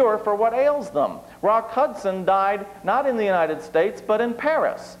a cure for what ails them? Rock Hudson died not in the United States but in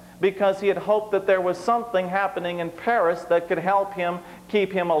Paris, because he had hoped that there was something happening in Paris that could help him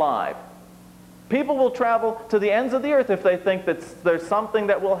keep him alive. People will travel to the ends of the earth if they think that there's something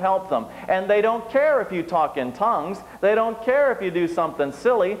that will help them. And they don't care if you talk in tongues. They don't care if you do something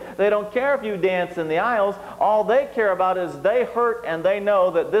silly. They don't care if you dance in the aisles. All they care about is they hurt and they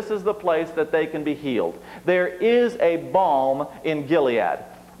know that this is the place that they can be healed. There is a balm in Gilead.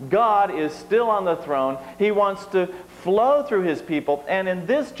 God is still on the throne. He wants to flow through His people. And in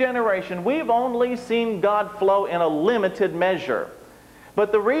this generation, we've only seen God flow in a limited measure.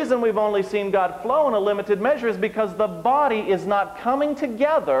 But the reason we've only seen God flow in a limited measure is because the body is not coming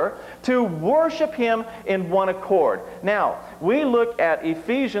together to worship Him in one accord. Now, we look at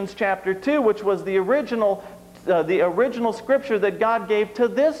Ephesians chapter 2, which was the original scripture that God gave to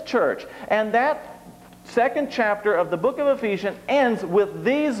this church. And that second chapter of the book of Ephesians ends with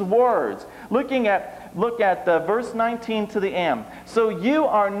these words. Look at verse 19 to the end. So you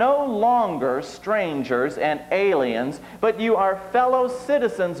are no longer strangers and aliens, but you are fellow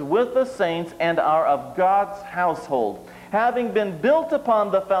citizens with the saints and are of God's household, having been built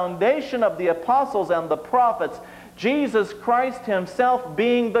upon the foundation of the apostles and the prophets, Jesus Christ Himself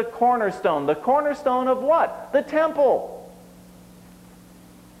being the cornerstone. The cornerstone of what? The temple.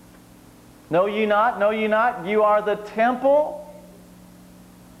 Know ye not, know ye not, you are the temple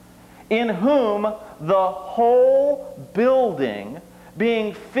in whom the whole building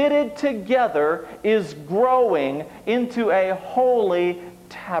being fitted together is growing into a holy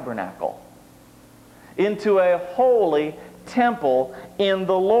tabernacle, into a holy temple in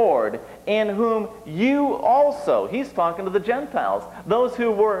the Lord, in whom you also, He's talking to the Gentiles, those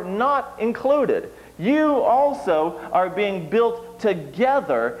who were not included, you also are being built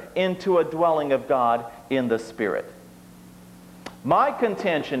together into a dwelling of God in the Spirit. My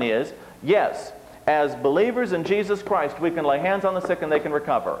contention is, yes, as believers in Jesus Christ, we can lay hands on the sick and they can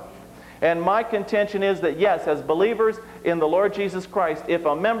recover. And my contention is that, yes, as believers in the Lord Jesus Christ, if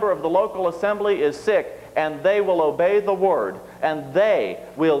a member of the local assembly is sick, and they will obey the word, and they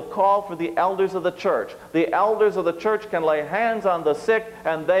will call for the elders of the church, the elders of the church can lay hands on the sick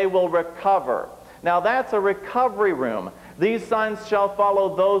and they will recover. Now that's a recovery room. These signs shall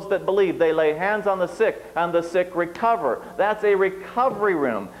follow those that believe. They lay hands on the sick, and the sick recover. That's a recovery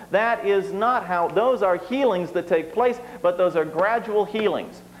room. That is not how, those are healings that take place, but those are gradual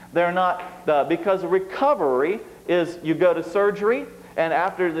healings. They're not, because recovery is you go to surgery, and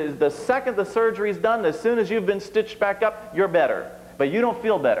after the second the surgery is done, as soon as you've been stitched back up, you're better. But you don't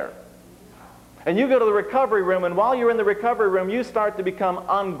feel better. And you go to the recovery room, and while you're in the recovery room, you start to become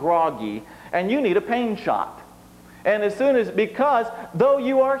ungroggy, and you need a pain shot. And as soon as, because though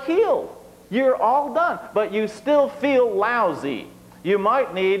you are healed, you're all done, but you still feel lousy. You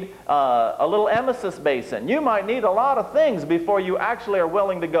might need a little emesis basin. You might need a lot of things before you actually are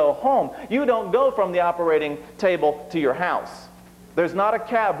willing to go home. You don't go from the operating table to your house. There's not a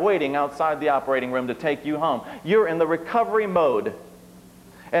cab waiting outside the operating room to take you home. You're in the recovery mode.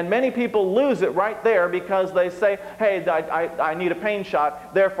 And many people lose it right there because they say, hey, I need a pain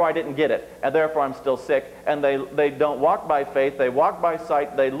shot, therefore I didn't get it, and therefore I'm still sick. And they don't walk by faith, they walk by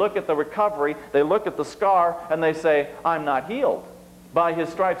sight, they look at the recovery, they look at the scar, and they say, I'm not healed. By His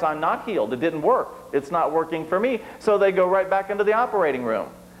stripes I'm not healed. It didn't work. It's not working for me. So they go right back into the operating room.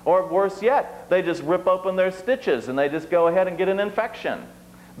 Or worse yet, they just rip open their stitches and they just go ahead and get an infection.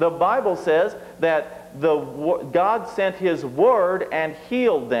 The Bible says that God sent His word and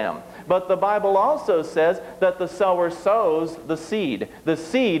healed them. But the Bible also says that the sower sows the seed. The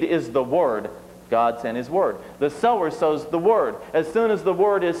seed is the word. God sent His word. The sower sows the word. As soon as the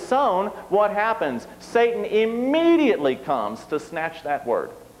word is sown, what happens? Satan immediately comes to snatch that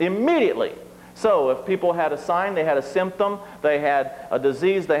word. Immediately. So if people had a sign, they had a symptom, they had a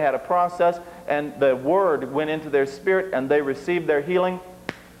disease, they had a process, and the word went into their spirit and they received their healing,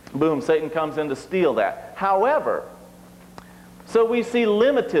 boom, Satan comes in to steal that. However, so we see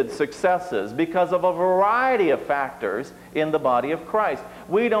limited successes because of a variety of factors in the body of Christ.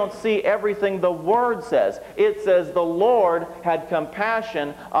 We don't see everything the Word says. It says the Lord had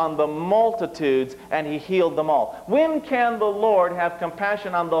compassion on the multitudes and He healed them all. When can the Lord have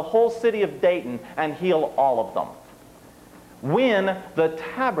compassion on the whole city of Dayton and heal all of them? When the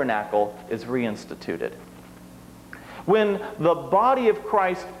tabernacle is reinstituted. When the body of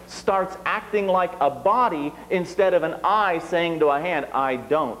Christ starts acting like a body instead of an eye saying to a hand, I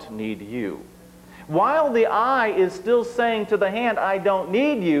don't need you. While the eye is still saying to the hand, I don't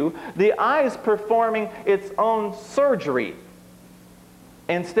need you, the eye is performing its own surgery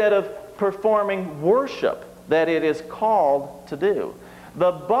instead of performing worship that it is called to do.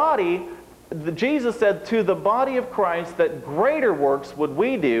 The body, Jesus said to the body of Christ that greater works would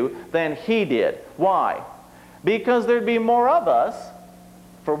we do than He did. Why? Because there'd be more of us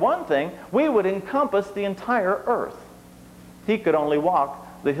For one thing, we would encompass the entire earth. He could only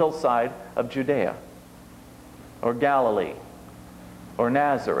walk the hillside of Judea, or Galilee, or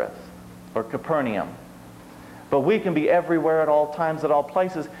Nazareth, or Capernaum. But we can be everywhere at all times, at all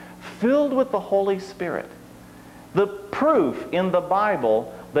places, filled with the Holy Spirit. The proof in the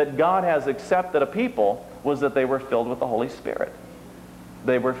Bible that God has accepted a people was that they were filled with the Holy Spirit.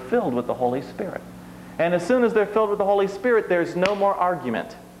 They were filled with the Holy Spirit. And as soon as they're filled with the Holy Spirit, there's no more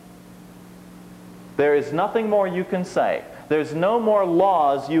argument. There is nothing more you can say. There's no more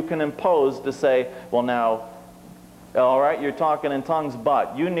laws you can impose to say, well now, all right, you're talking in tongues,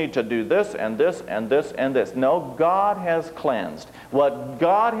 but you need to do this and this and this and this. No, God has cleansed. What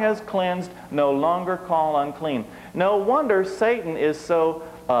God has cleansed, no longer call unclean. No wonder Satan is so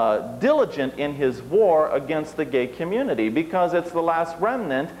diligent in his war against the gay community, because it's the last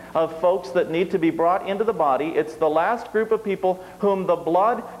remnant of folks that need to be brought into the body. It's the last group of people whom the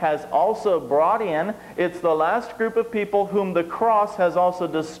blood has also brought in. It's the last group of people whom the cross has also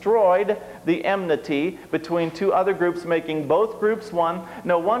destroyed the enmity between two other groups, making both groups one.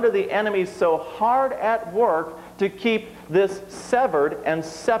 No wonder the enemy's so hard at work to keep this severed and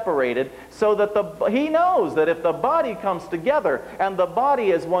separated, so that he knows that if the body comes together and the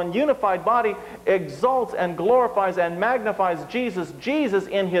body as one unified body exalts and glorifies and magnifies Jesus, Jesus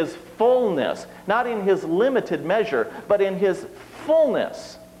in his fullness, not in his limited measure, but in his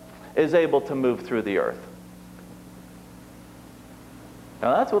fullness, is able to move through the earth.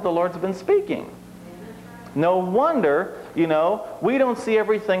 Now that's what the Lord's been speaking. No wonder, you know, we don't see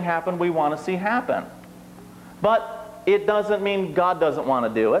everything happen we want to see happen. But it doesn't mean God doesn't want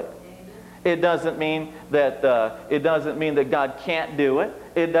to do it. It doesn't mean that God can't do it.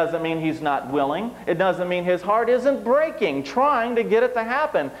 It doesn't mean He's not willing. It doesn't mean His heart isn't breaking, trying to get it to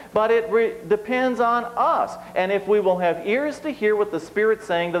happen. But it depends on us. And if we will have ears to hear what the Spirit's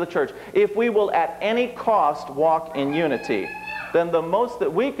saying to the church, if we will at any cost walk in unity, then the most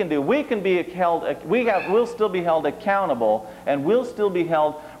that we can do, we'll still be held accountable, and we'll still be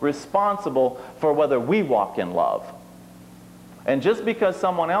held responsible for whether we walk in love. And just because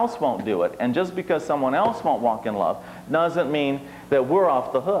someone else won't do it, and just because someone else won't walk in love, doesn't mean that we're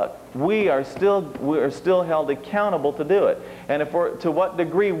off the hook. We are still held accountable to do it. And to what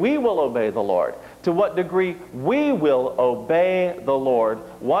degree we will obey the Lord, to what degree we will obey the Lord,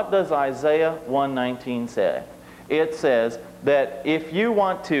 what does Isaiah 1:19 say? It says that if you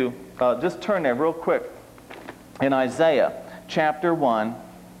want to, just turn there real quick, in Isaiah chapter 1,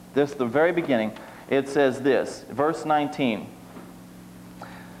 this the very beginning, it says this, verse 19,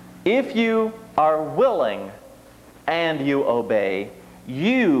 if you are willing and you obey,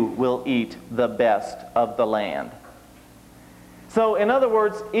 you will eat the best of the land. So in other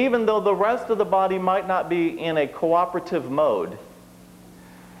words, even though the rest of the body might not be in a cooperative mode,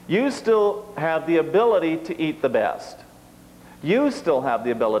 you still have the ability to eat the best. You still have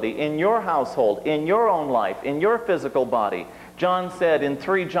the ability in your household, in your own life, in your physical body. John said in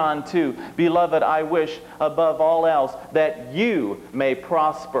 3 John 2, Beloved, I wish above all else that you may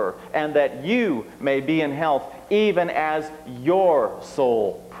prosper and that you may be in health, even as your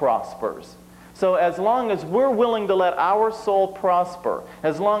soul prospers. So as long as we're willing to let our soul prosper,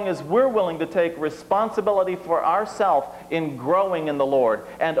 as long as we're willing to take responsibility for ourselves in growing in the Lord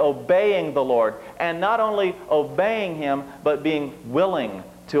and obeying the Lord, and not only obeying Him, but being willing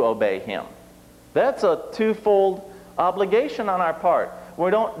to obey Him. That's a twofold obligation on our part. We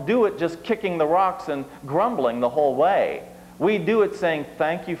don't do it just kicking the rocks and grumbling the whole way. We do it saying,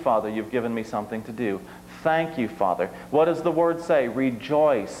 thank you, Father, you've given me something to do. Thank you, Father. What does the Word say?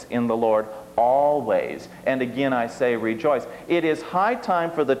 Rejoice in the Lord always. And again I say rejoice. It is high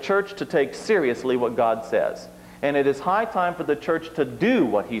time for the church to take seriously what God says. And it is high time for the church to do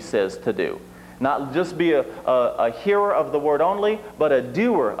what He says to do. Not just be a hearer of the Word only, but a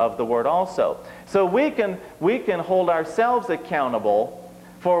doer of the Word also. So we can hold ourselves accountable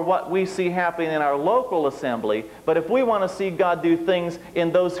for what we see happening in our local assembly, but if we want to see God do things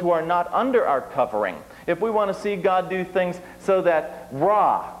in those who are not under our covering, if we want to see God do things so that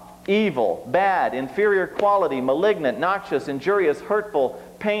raw, evil, bad, inferior quality, malignant, noxious, injurious, hurtful,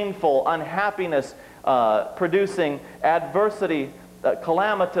 painful, unhappiness, producing adversity,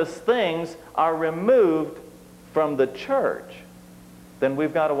 calamitous things are removed from the church, then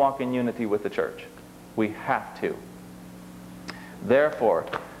we've got to walk in unity with the church. We have to. Therefore,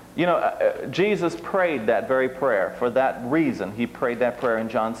 you know, Jesus prayed that very prayer. For that reason, He prayed that prayer in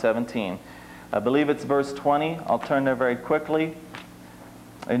John 17. I believe it's verse 20. I'll turn there very quickly.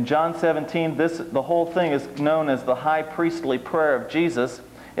 In John 17, the whole thing is known as the high priestly prayer of Jesus.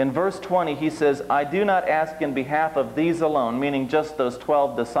 In verse 20, he says, I do not ask in behalf of these alone, meaning just those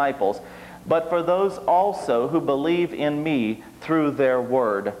 12 disciples, but for those also who believe in me through their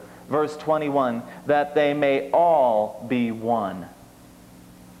word. Verse 21, that they may all be one.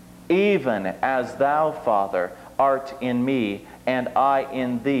 Even as thou, Father, art in me, and I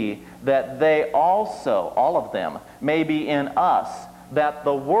in thee, that they also, all of them, may be in us, that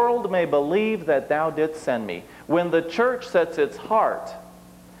the world may believe that thou didst send me. When the church sets its heart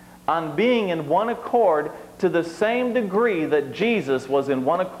on being in one accord to the same degree that Jesus was in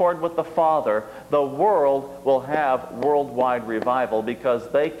one accord with the Father, the world will have worldwide revival, because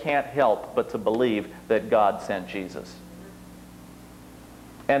they can't help but to believe that God sent Jesus.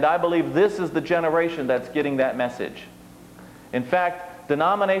 And I believe this is the generation that's getting that message. In fact,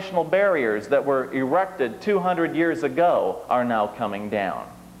 denominational barriers that were erected 200 years ago are now coming down.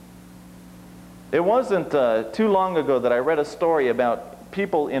 It wasn't too long ago that I read a story about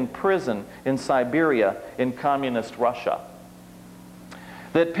people in prison in Siberia in communist Russia.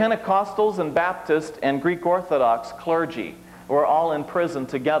 That Pentecostals and Baptist and Greek Orthodox clergy were all in prison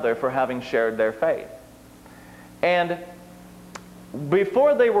together for having shared their faith. And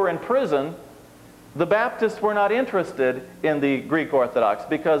before they were in prison, the Baptists were not interested in the Greek Orthodox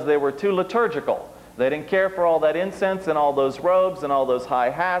because they were too liturgical. They didn't care for all that incense and all those robes and all those high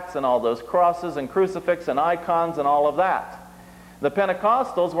hats and all those crosses and crucifix and icons and all of that. The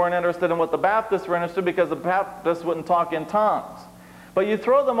Pentecostals weren't interested in what the Baptists were interested in, because the Baptists wouldn't talk in tongues. But you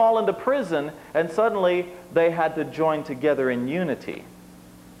throw them all into prison, and suddenly they had to join together in unity.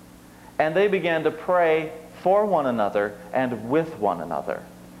 And they began to pray for one another and with one another.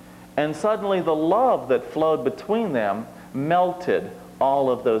 And suddenly the love that flowed between them melted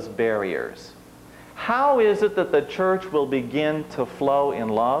all of those barriers. How is it that the church will begin to flow in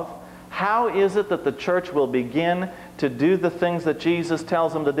love? How is it that the church will begin to do the things that Jesus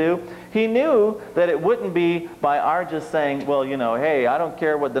tells them to do? He knew that it wouldn't be by our just saying, well, you know, hey, I don't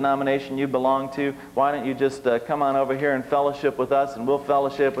care what denomination you belong to. Why don't you just come on over here and fellowship with us, and we'll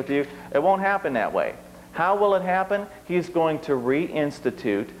fellowship with you. It won't happen that way. How will it happen? He's going to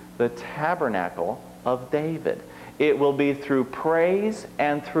reinstitute the Tabernacle of David. It will be through praise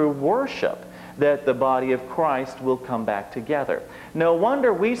and through worship that the body of Christ will come back together. No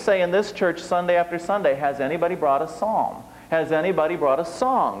wonder we say in this church Sunday after Sunday, has anybody brought a psalm? Has anybody brought a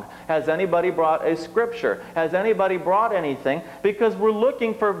song? Has anybody brought a scripture? Has anybody brought anything? Because we're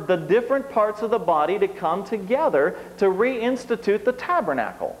looking for the different parts of the body to come together to reinstitute the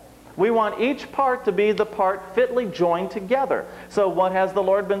tabernacle. We want each part to be the part fitly joined together. So what has the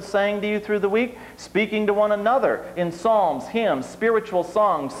Lord been saying to you through the week? Speaking to one another in psalms, hymns, spiritual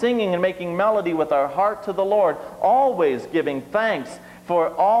songs, singing and making melody with our heart to the Lord, always giving thanks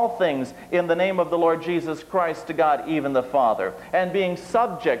for all things in the name of the Lord Jesus Christ to God, even the Father, and being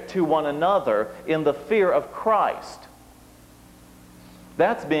subject to one another in the fear of Christ.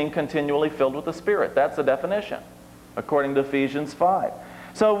 That's being continually filled with the Spirit. That's the definition, according to Ephesians 5.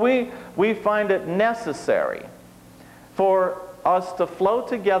 So we find it necessary for us to flow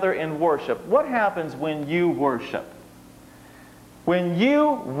together in worship. What happens when you worship? When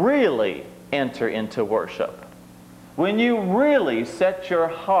you really enter into worship. When you really set your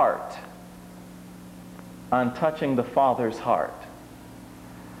heart on touching the Father's heart.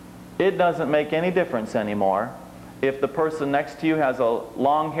 It doesn't make any difference anymore if the person next to you has a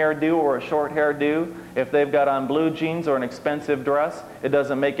long hairdo or a short hairdo, if they've got on blue jeans or an expensive dress. It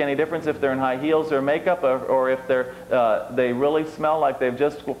doesn't make any difference if they're in high heels or makeup, or if they really smell like they've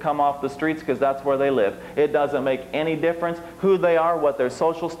just come off the streets because that's where they live. It doesn't make any difference who they are, what their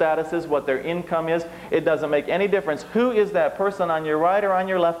social status is, what their income is. It doesn't make any difference who is that person on your right or on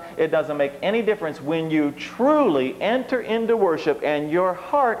your left. It doesn't make any difference when you truly enter into worship and your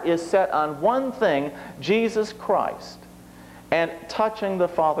heart is set on one thing, Jesus Christ, and touching the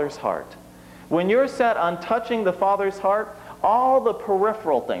Father's heart. When you're set on touching the Father's heart, all the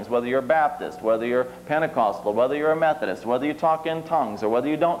peripheral things, whether you're Baptist, whether you're Pentecostal, whether you're a Methodist, whether you talk in tongues or whether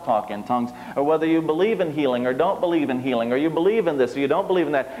you don't talk in tongues, or whether you believe in healing or don't believe in healing, or you believe in this or you don't believe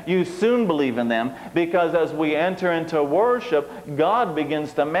in that, you soon believe in them, because as we enter into worship, God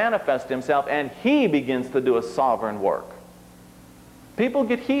begins to manifest Himself and He begins to do a sovereign work. People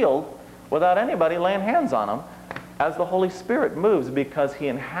get healed without anybody laying hands on them as the Holy Spirit moves, because He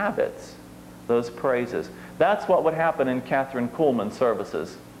inhabits those praises. That's what would happen in Catherine Kuhlman's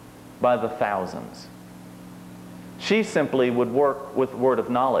services by the thousands. She simply would work with word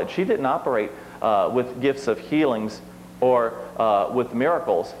of knowledge. She didn't operate with gifts of healings or with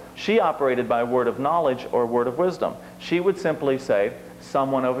miracles. She operated by word of knowledge or word of wisdom. She would simply say,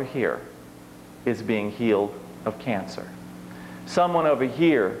 someone over here is being healed of cancer. Someone over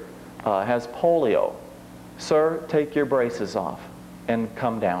here has polio. Sir, take your braces off and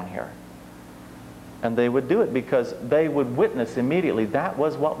come down here. And they would do it because they would witness immediately that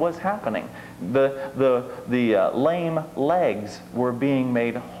was what was happening. The lame legs were being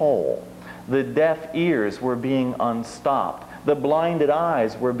made whole. The deaf ears were being unstopped. The blinded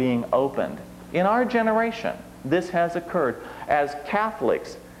eyes were being opened. In our generation, this has occurred as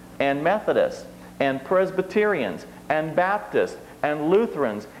Catholics and Methodists and Presbyterians and Baptists and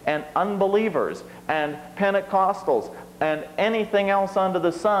Lutherans and unbelievers and Pentecostals and anything else under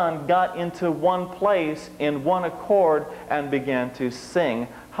the sun got into one place in one accord and began to sing,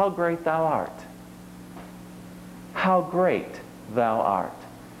 "How great thou art! How great thou art!"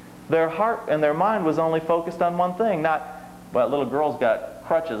 Their heart and their mind was only focused on one thing, not, well, that little girl's got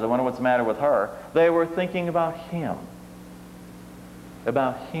crutches, I wonder what's the matter with her. They were thinking about Him.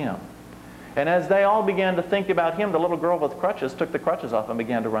 About Him. And as they all began to think about Him, the little girl with crutches took the crutches off and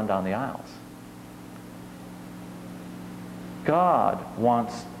began to run down the aisles. God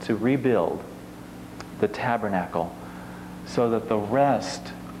wants to rebuild the tabernacle so that the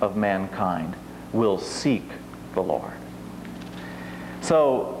rest of mankind will seek the Lord.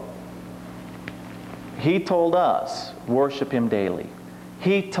 So, He told us, worship Him daily.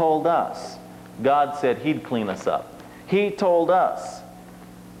 He told us, God said He'd clean us up. He told us,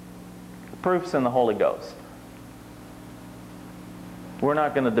 the proof's in the Holy Ghost. We're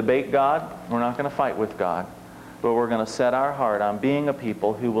not going to debate God. We're not going to fight with God. But we're going to set our heart on being a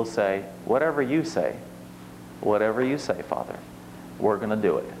people who will say, whatever you say, Father, we're going to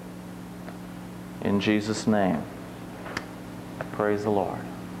do it. In Jesus' name, praise the Lord.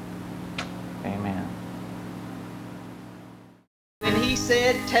 Amen. And He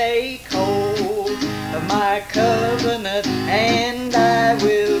said, take hold of my covenant, and I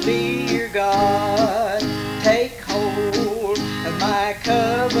will be your God. Take hold of my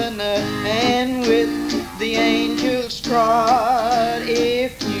covenant, and with the angels trod,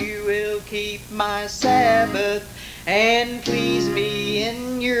 if you will keep my Sabbath and please me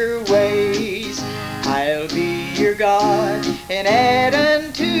in your ways, I'll be your God and add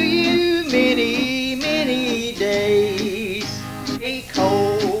unto you many, many days. Take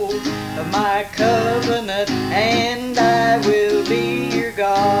hold of my covenant,